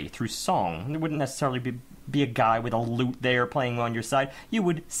story through song. There wouldn't necessarily be a guy with a lute there playing on your side. You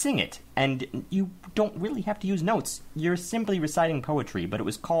would sing it, and you don't really have to use notes. You're simply reciting poetry, but it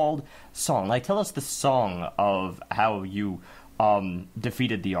was called song. Like, tell us the song of how you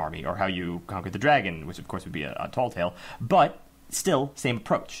defeated the army, or how you conquered the dragon, which of course would be a tall tale, but still, same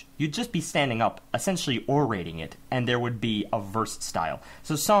approach. You'd just be standing up, essentially orating it, and there would be a verse style.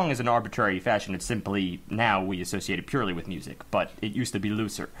 So song is an arbitrary fashion. It's simply, now we associate it purely with music, but it used to be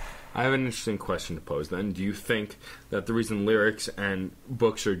looser. I have an interesting question to pose then. Do you think that the reason lyrics and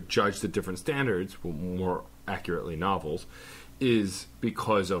books are judged at different standards, well, more accurately novels, is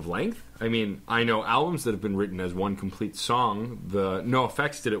because of length? I mean, I know albums that have been written as one complete song. The No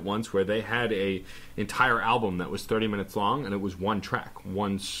Effects did it once, where they had a entire album that was 30 minutes long, and it was one track,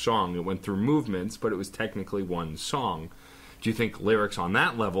 one song. It went through movements, but it was technically one song. Do you think lyrics on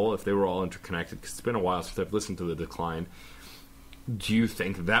that level, if they were all interconnected, because it's been a while since I've listened to The Decline, do you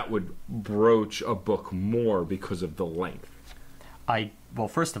think that would broach a book more because of the length? Well,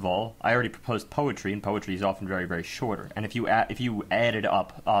 first of all, I already proposed poetry, and poetry is often very, very shorter. And if you added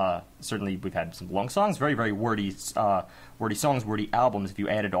up, certainly we've had some long songs, very, very wordy songs, wordy albums. If you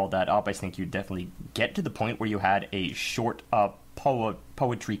added all that up, I think you'd definitely get to the point where you had a short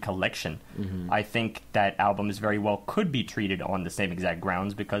poetry collection. Mm-hmm. I think that albums very well could be treated on the same exact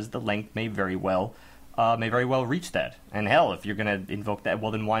grounds, because the length may very well reach that. And hell, if you're going to invoke that,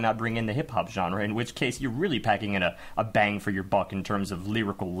 well, then why not bring in the hip-hop genre, in which case you're really packing in a bang for your buck in terms of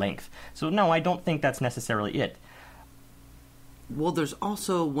lyrical length. So no, I don't think that's necessarily it. Well, there's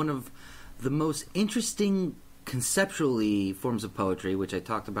also one of the most interesting conceptually forms of poetry, which I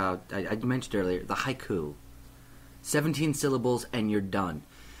talked about, I mentioned earlier, the haiku. 17 syllables and you're done.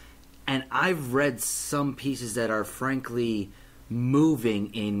 And I've read some pieces that are frankly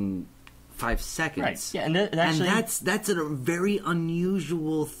moving in 5 seconds. Right. Yeah, and that's a very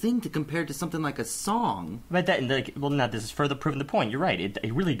unusual thing to compare to something like a song. But now this is further proving the point. You're right.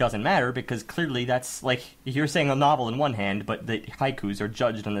 It really doesn't matter, because clearly that's like, you're saying a novel in one hand, but the haikus are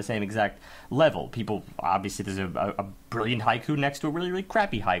judged on the same exact level. People, obviously, there's a brilliant haiku next to a really, really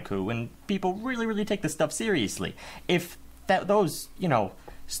crappy haiku, and people really, really take this stuff seriously. If those,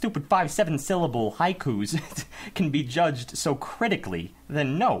 stupid 5-7 syllable haikus can be judged so critically,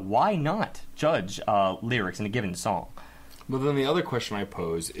 then no, why not judge lyrics in a given song? Well, then the other question I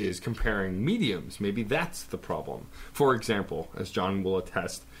pose is comparing mediums. Maybe that's the problem. For example, as John will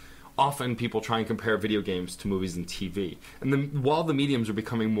attest, often people try and compare video games to movies and TV. And while the mediums are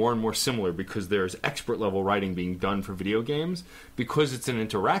becoming more and more similar, because there's expert-level writing being done for video games, because it's an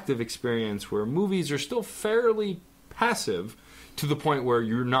interactive experience where movies are still fairly passive, to the point where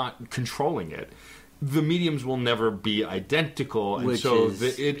you're not controlling it, the mediums will never be identical, and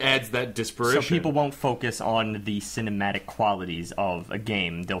it adds that disparity. So people won't focus on the cinematic qualities of a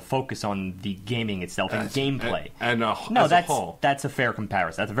game. They'll focus on the gaming itself and gameplay. That's a fair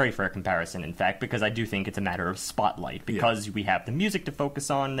comparison. That's a very fair comparison, in fact, because I do think it's a matter of spotlight. Because we have the music to focus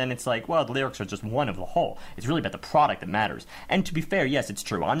on, then it's like, well, the lyrics are just one of the whole. It's really about the product that matters. And to be fair, yes, it's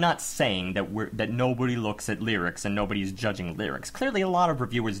true. I'm not saying that nobody looks at lyrics and nobody's judging lyrics. Clearly, a lot of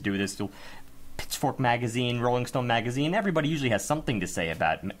reviewers do this. Pitchfork magazine, Rolling Stone magazine, everybody usually has something to say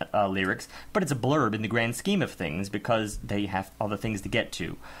about lyrics, but it's a blurb in the grand scheme of things, because they have other things to get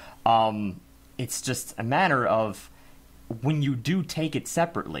to. It's just a matter of, when you do take it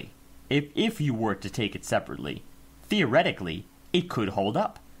separately, if you were to take it separately, theoretically, it could hold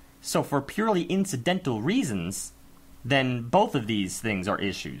up. So for purely incidental reasons, then both of these things are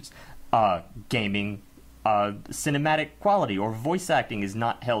issues. Gaming, cinematic quality or voice acting is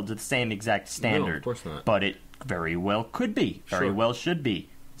not held to the same exact standard. No, of course not. But it very well could be. Very well should be.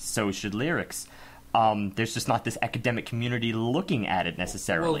 So should lyrics. there's just not this academic community looking at it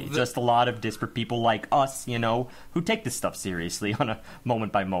necessarily. Well, just a lot of disparate people like us, who take this stuff seriously on a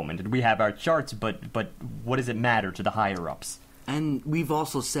moment by moment. And we have our charts, but what does it matter to the higher-ups? And we've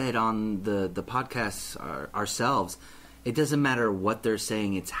also said on the podcasts ourselves, it doesn't matter what they're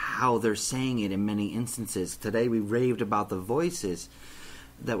saying, it's how they're saying it in many instances. Today we raved about the voices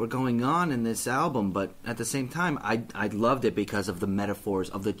that were going on in this album, but at the same time, I loved it because of the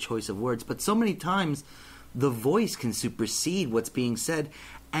metaphors, of the choice of words. But so many times, the voice can supersede what's being said,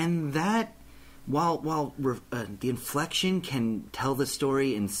 and that, while the inflection can tell the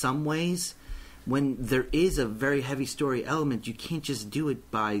story in some ways, when there is a very heavy story element, you can't just do it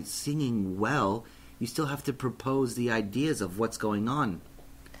by singing well. You still have to propose the ideas of what's going on,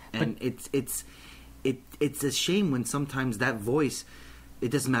 and it's a shame when sometimes that voice, it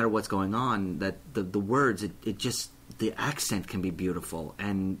doesn't matter what's going on, that the words, it just, the accent can be beautiful,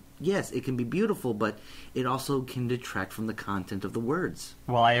 and yes, it can be beautiful, but it also can detract from the content of the words.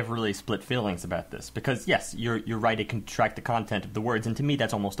 Well, I have really split feelings about this, because yes, you're right, it can detract the content of the words, and to me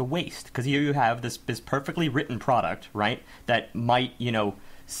that's almost a waste, because here you have this perfectly written product, right, that might,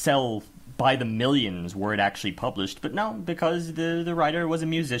 sell by the millions were it actually published, but no, because the writer was a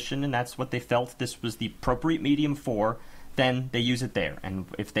musician and that's what they felt this was the appropriate medium for, then they use it there. And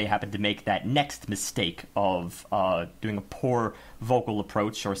if they happen to make that next mistake of doing a poor vocal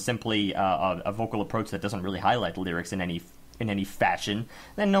approach, or simply a vocal approach that doesn't really highlight the lyrics in any fashion,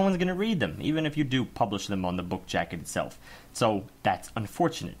 then no one's going to read them, even if you do publish them on the book jacket itself. So that's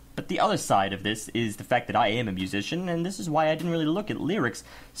unfortunate. But the other side of this is the fact that I am a musician, and this is why I didn't really look at lyrics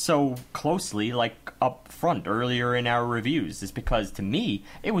so closely, like up front earlier in our reviews, is because to me,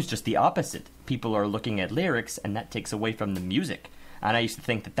 it was just the opposite. People are looking at lyrics, and that takes away from the music. And I used to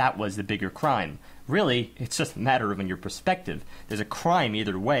think that was the bigger crime. Really, it's just a matter of your perspective. There's a crime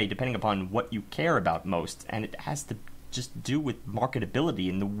either way, depending upon what you care about most, and it has to just do with marketability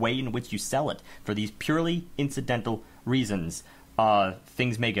and the way in which you sell it. For these purely incidental reasons,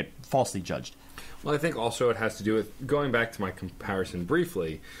 things may get falsely judged. Well, I think also it has to do with, going back to my comparison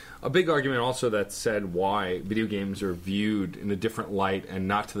briefly, a big argument also that said why video games are viewed in a different light and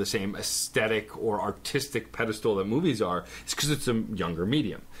not to the same aesthetic or artistic pedestal that movies are is because it's a younger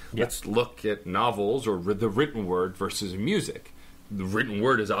medium. Yeah. Let's look at novels or the written word versus music. The written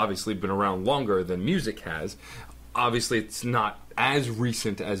word has obviously been around longer than music has. Obviously, it's not as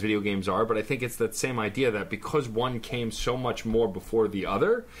recent as video games are, but I think it's that same idea that because one came so much more before the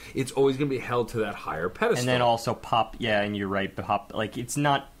other, it's always going to be held to that higher pedestal. And then also pop, yeah, and you're right, pop, like, it's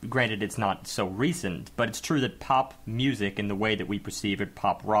not, granted it's not so recent, but it's true that pop music and the way that we perceive it,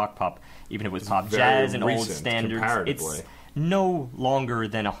 pop rock, pop, even if it was pop jazz and old standards, it's no longer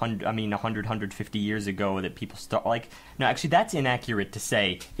than 150 years ago that people start, like, no, actually that's inaccurate to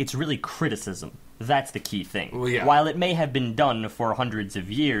say. It's really criticism. That's the key thing. Well, yeah. While it may have been done for hundreds of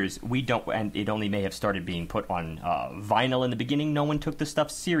years, we don't, and it only may have started being put on vinyl in the beginning. No one took the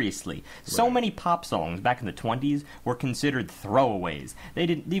stuff seriously. Right. So many pop songs back in the 20s were considered throwaways. They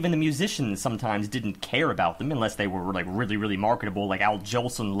didn't, even the musicians sometimes didn't care about them unless they were like really, really marketable, like Al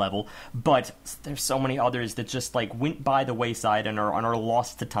Jolson level. But there's so many others that just like went by the wayside and are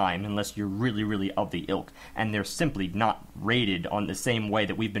lost to time unless you're really, really of the ilk. And they're simply not rated on the same way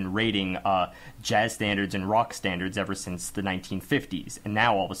that we've been rating jazz standards and rock standards ever since the 1950s. And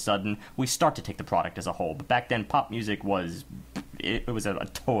now all of a sudden we start to take the product as a whole. But back then pop music was a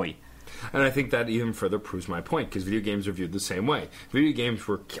toy. And I think that even further proves my point, because video games are viewed the same way. Video games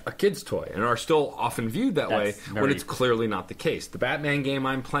were a kid's toy and are still often viewed that way when it's clearly not the case. The Batman game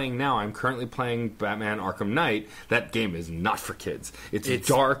I'm playing now, I'm currently playing Batman Arkham Knight. That game is not for kids. It's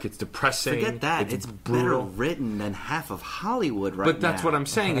dark, it's depressing. Forget that. It's brutal. Better written than half of Hollywood right now. But that's what I'm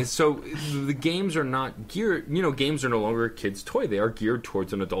saying is, so the games are not geared, games are no longer a kid's toy. They are geared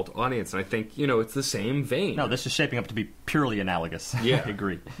towards an adult audience. And I think, it's the same vein. No, this is shaping up to be purely analogous. Yeah. I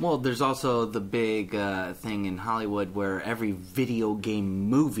agree. Well, there's also the big thing in Hollywood where every video game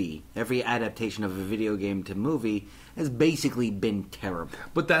movie, every adaptation of a video game to movie has basically been terrible.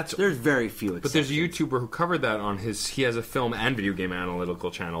 But there's very few exceptions. But there's a YouTuber who covered that on he has a film and video game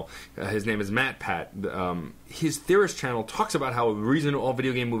analytical channel. His name is Matt Pat. His Theorist channel talks about how the reason all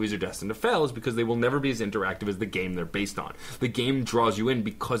video game movies are destined to fail is because they will never be as interactive as the game they're based on. The game draws you in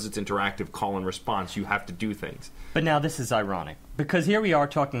because it's interactive, call and response. You have to do things. But now this is ironic, because here we are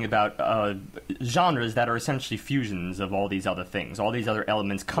talking about genres that are essentially fusions of all these other things. All these other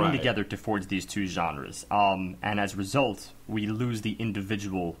elements come together to forge these two genres. And as a result, we lose the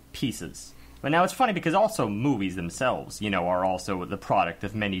individual pieces. But now it's funny because also movies themselves, are also the product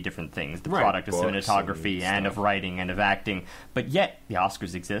of many different things. The product of cinematography and of writing and of acting. But yet, the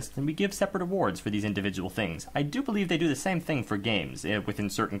Oscars exist, and we give separate awards for these individual things. I do believe they do the same thing for games within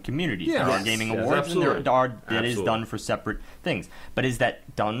certain communities. There are gaming awards, and it is done for separate things. But is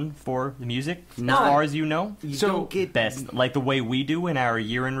that done for the music, as far as you know? You don't get best, like the way we do in our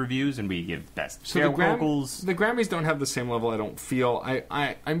year-end reviews, and we give best vocals. The Grammys don't have the same level, I don't feel.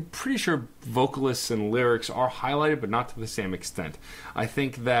 I'm pretty sure vocalists and lyrics are highlighted, but not to the same extent. I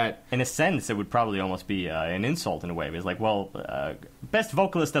think that... In a sense, it would probably almost be an insult in a way. It's like, best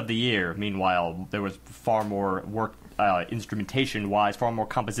vocalist of the year. Meanwhile, there was far more work, instrumentation-wise, far more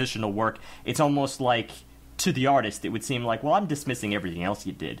compositional work. It's almost like, to the artist, it would seem like, I'm dismissing everything else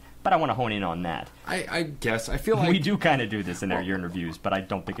you did, but I want to hone in on that. I guess. I feel like... We do kind of do this in our year in reviews, but I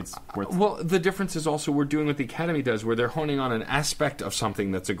don't think it's worth... Well, the difference is also we're doing what the Academy does, where they're honing on an aspect of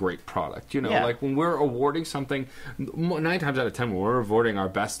something that's a great product. Like when we're awarding something, 9 times out of 10, when we're awarding our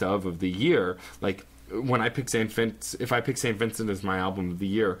best of the year, like when I pick St. Vincent, if I pick St. Vincent as my album of the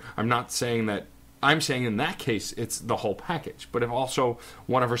year, I'm not saying that... I'm saying in that case, it's the whole package. But if also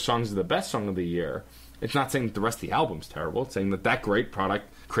one of her songs is the best song of the year... It's not saying that the rest of the album's terrible. It's saying that great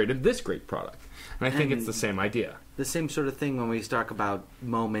product created this great product. And I think it's the same idea. The same sort of thing when we talk about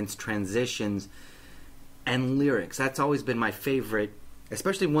moments, transitions, and lyrics. That's always been my favorite,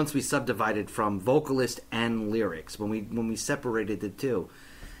 especially once we subdivided from vocalist and lyrics, when we separated the two.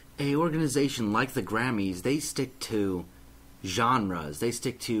 A organization like the Grammys, they stick to genres. They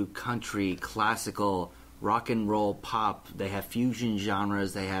stick to country, classical, rock and roll, pop. They have fusion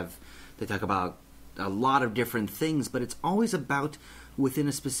genres. They talk about a lot of different things, but it's always about within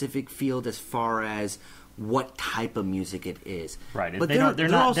a specific field as far as what type of music it is. Right. But they're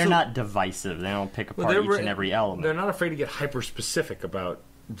not divisive. They don't pick apart each and every element. They're not afraid to get hyper-specific about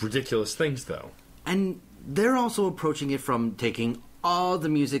ridiculous things, though. And they're also approaching it from taking all the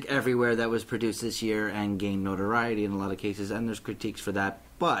music everywhere that was produced this year and gained notoriety in a lot of cases, and there's critiques for that.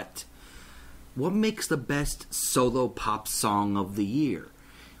 But what makes the best solo pop song of the year?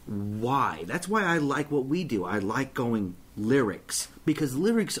 Why? That's why I like what we do. I like going lyrics, because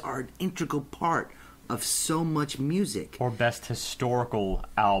lyrics are an integral part of so much music. Or best historical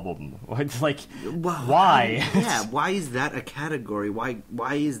album. It's like, why? Why is that a category? Why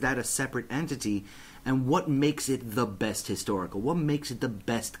is that a separate entity? And what makes it the best historical? What makes it the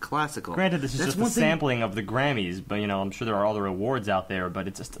best classical? Granted, this is just a sampling of the Grammys, but I'm sure there are other awards out there, but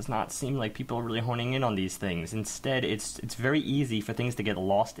it just does not seem like people are really honing in on these things. Instead, it's very easy for things to get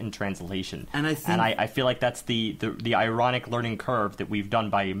lost in translation. And I feel like that's the ironic learning curve that we've done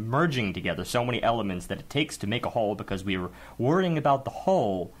by merging together so many elements that it takes to make a whole, because we were worrying about the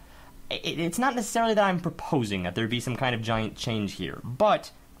whole. It's not necessarily that I'm proposing that there be some kind of giant change here, but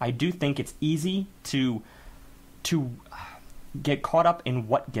I do think it's easy to get caught up in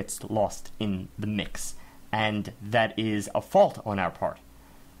what gets lost in the mix, and that is a fault on our part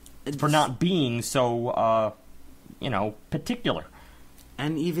for not being so, particular.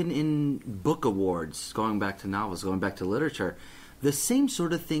 And even in book awards, going back to novels, going back to literature, the same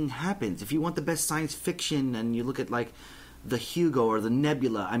sort of thing happens. If you want the best science fiction, and you look at like the Hugo or the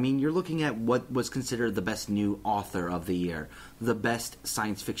Nebula, I mean, you're looking at what was considered the best new author of the year, the best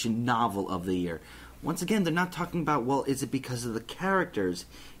science fiction novel of the year. Once again, they're not talking about, is it because of the characters?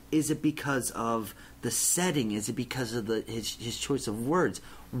 Is it because of the setting? Is it because of his choice of words?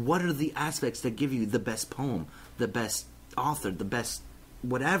 What are the aspects that give you the best poem, the best author, the best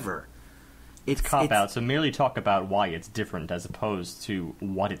whatever? It's cop-out, so merely talk about why it's different as opposed to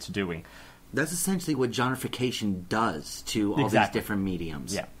what it's doing. That's essentially what genreification does to all these different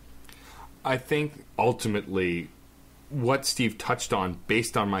mediums. Yeah. I think ultimately what Steve touched on,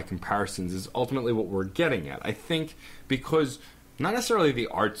 based on my comparisons, is ultimately what we're getting at. I think because not necessarily the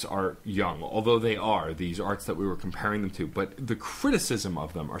arts are young, although they are, these arts that we were comparing them to, but the criticism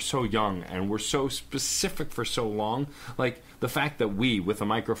of them are so young and we're so specific for so long. Like the fact that we, with a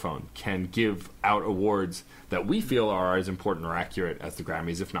microphone, can give out awards that we feel are as important or accurate as the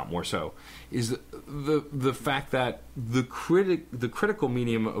Grammys, if not more so, is the fact that the critical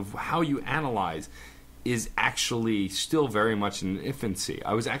medium of how you analyze is actually still very much in infancy.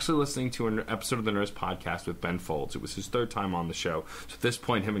 I was actually listening to an episode of the Nurse Podcast with Ben Folds. It was his 3rd time on the show. So at this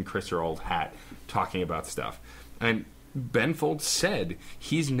point, him and Chris are old hat talking about stuff. And Ben Folds said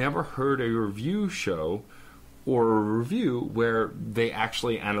he's never heard a review show or a review where they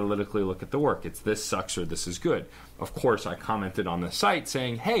actually analytically look at the work. It's this sucks or this is good. Of course, I commented on the site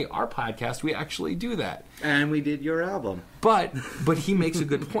saying, hey, our podcast, we actually do that. And we did your album. But he makes a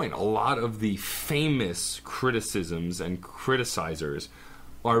good point. A lot of the famous criticisms and criticizers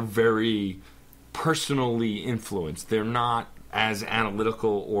are very personally influenced. They're not as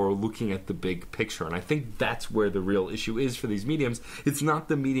analytical or looking at the big picture. And I think that's where the real issue is for these mediums. It's not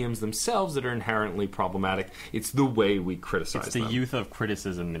the mediums themselves that are inherently problematic. It's the way we criticize them. It's the youth of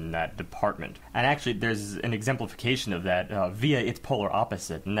criticism in that department. And actually, there's an exemplification of that via its polar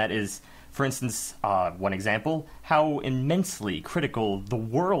opposite, and that is, for instance, one example, how immensely critical the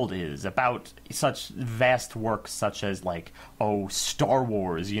world is about such vast works such as, like, Star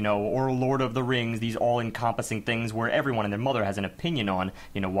Wars, or Lord of the Rings, these all-encompassing things where everyone and their mother has an opinion on.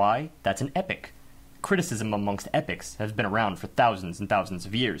 You know why? That's an epic. Criticism amongst epics has been around for thousands and thousands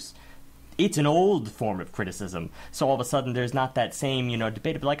of years. It's an old form of criticism, so all of a sudden there's not that same,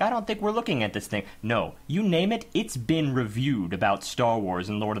 debate of like, I don't think we're looking at this thing. No, you name it, it's been reviewed about Star Wars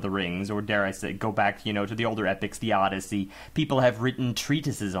and Lord of the Rings, or dare I say, go back, to the older epics, the Odyssey. People have written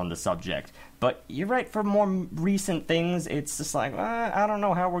treatises on the subject. But you're right, for more recent things, it's just like, I don't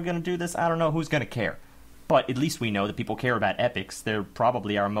know how we're going to do this, I don't know who's going to care. But at least we know that people care about epics. They're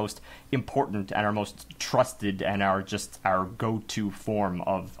probably our most important and our most trusted and our go-to form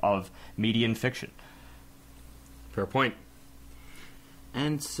of median fiction. Fair point.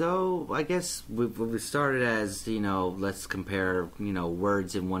 And so, I guess we started as, let's compare,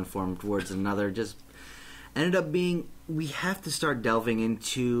 words in one form to words in another. Just ended up being, we have to start delving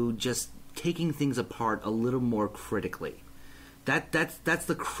into just taking things apart a little more critically. That's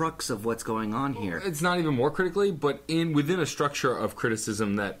the crux of what's going on here. It's not even more critically, but within a structure of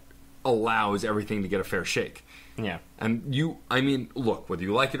criticism that allows everything to get a fair shake. Yeah. And look, whether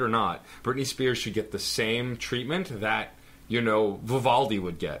you like it or not, Britney Spears should get the same treatment that, Vivaldi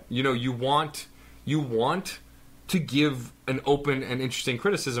would get. You want to give an open and interesting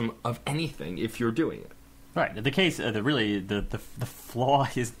criticism of anything if you're doing it. Right. The case, the flaw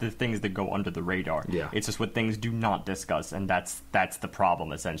is the things that go under the radar. Yeah. It's just what things do not discuss, and that's the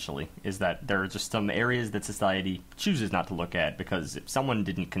problem, essentially, is that there are just some areas that society chooses not to look at, because if someone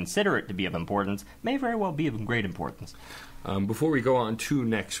didn't consider it to be of importance, it may very well be of great importance. Before we go on to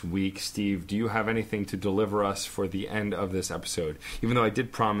next week, Steve, do you have anything to deliver us for the end of this episode? Even though I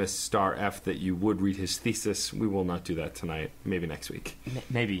did promise Star F that you would read his thesis, we will not do that tonight. Maybe next week.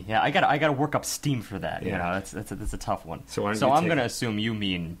 Maybe, yeah. I gotta work up steam for that. Yeah. That's a tough one. So I'm gonna assume you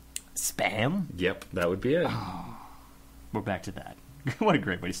mean spam. Yep, that would be it. Oh, we're back to that. What a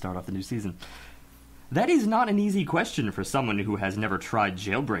great way to start off the new season. That is not an easy question for someone who has never tried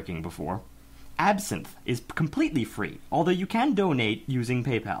jailbreaking before. Absinthe is completely free, although you can donate using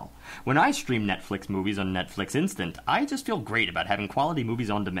PayPal. When I stream Netflix movies on Netflix Instant, I just feel great about having quality movies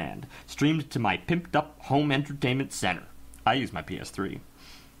on demand, streamed to my pimped-up home entertainment center. I use my PS3.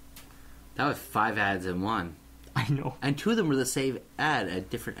 That was 5 ads in one. I know. And 2 of them were the same ad at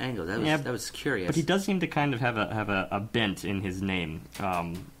different angles. That was curious. But he does seem to kind of have a bent in his name.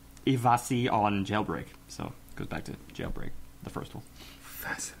 Ivasi on Jailbreak. So, it goes back to Jailbreak, the first one.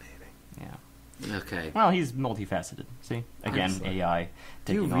 Fascinating. Yeah. Okay. Well, he's multifaceted. See? Again, Honestly. AI.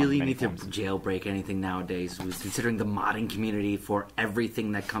 Do you really need to forms. jailbreak anything nowadays, considering the modding community for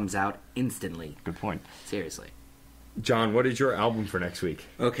everything that comes out instantly? Good point. Seriously. John, what is your album for next week?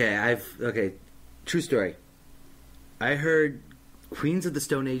 Okay, true story. I heard Queens of the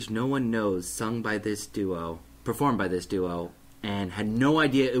Stone Age, No One Knows, performed by this duo, and had no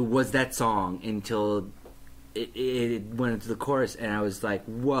idea it was that song until it went into the chorus, and I was like,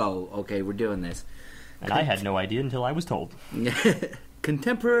 whoa, okay, we're doing this. And I had no idea until I was told.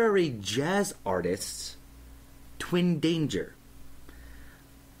 Contemporary jazz artists, Twin Danger.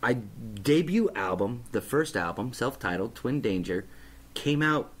 A debut album, the first album, self-titled, Twin Danger, came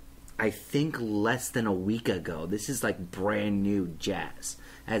out, I think, less than a week ago. This is like brand new jazz.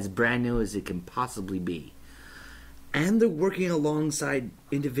 As brand new as it can possibly be. And they're working alongside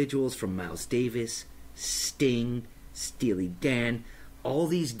individuals from Miles Davis, Sting, Steely Dan. All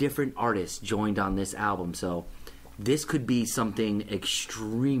these different artists joined on this album, so this could be something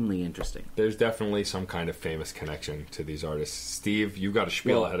extremely interesting. There's definitely some kind of famous connection to these artists. Steve, you've got a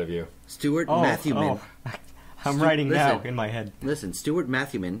spiel ahead of you. Stuart Matthewman. I'm writing now in my head. Listen, Stuart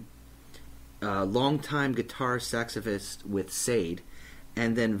Matthewman, longtime guitar saxophonist with Sade,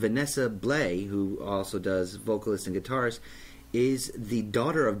 and then Vanessa Blay, who also does vocalist and guitarist, is the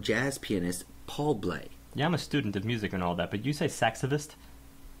daughter of jazz pianist Paul Blay. Yeah, I'm a student of music and all that, but you say saxophonist?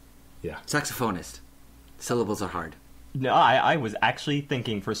 Yeah. Saxophonist. Syllables are hard. No, I was actually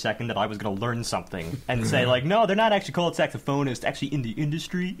thinking for a second that I was going to learn something and say, like, no, they're not actually called saxophonist. Actually, in the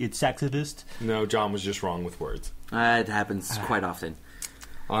industry, it's saxophonist. No, John was just wrong with words. It happens quite often.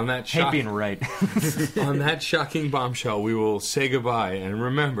 On that hate being right. On that shocking bombshell, we will say goodbye. And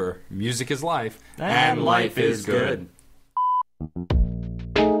remember, music is life. And life is good.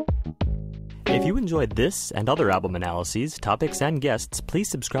 If If you enjoyed this and other album analyses, topics, and guests, please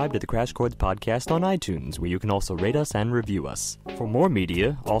subscribe to the Crash Chords Podcast on iTunes, where you can also rate us and review us. For more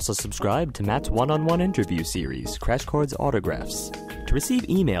media, also subscribe to Matt's one-on-one interview series, Crash Chords Autographs. To receive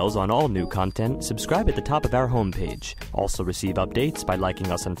emails on all new content, subscribe at the top of our homepage. Also receive updates by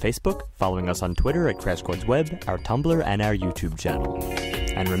liking us on Facebook, following us on Twitter at Crash Chords Web, our Tumblr, and our YouTube channel.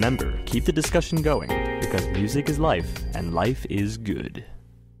 And remember, keep the discussion going, because music is life, and life is good.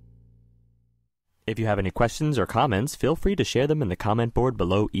 If you have any questions or comments, feel free to share them in the comment board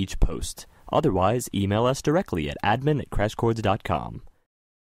below each post. Otherwise, email us directly at admin@crashchords.com.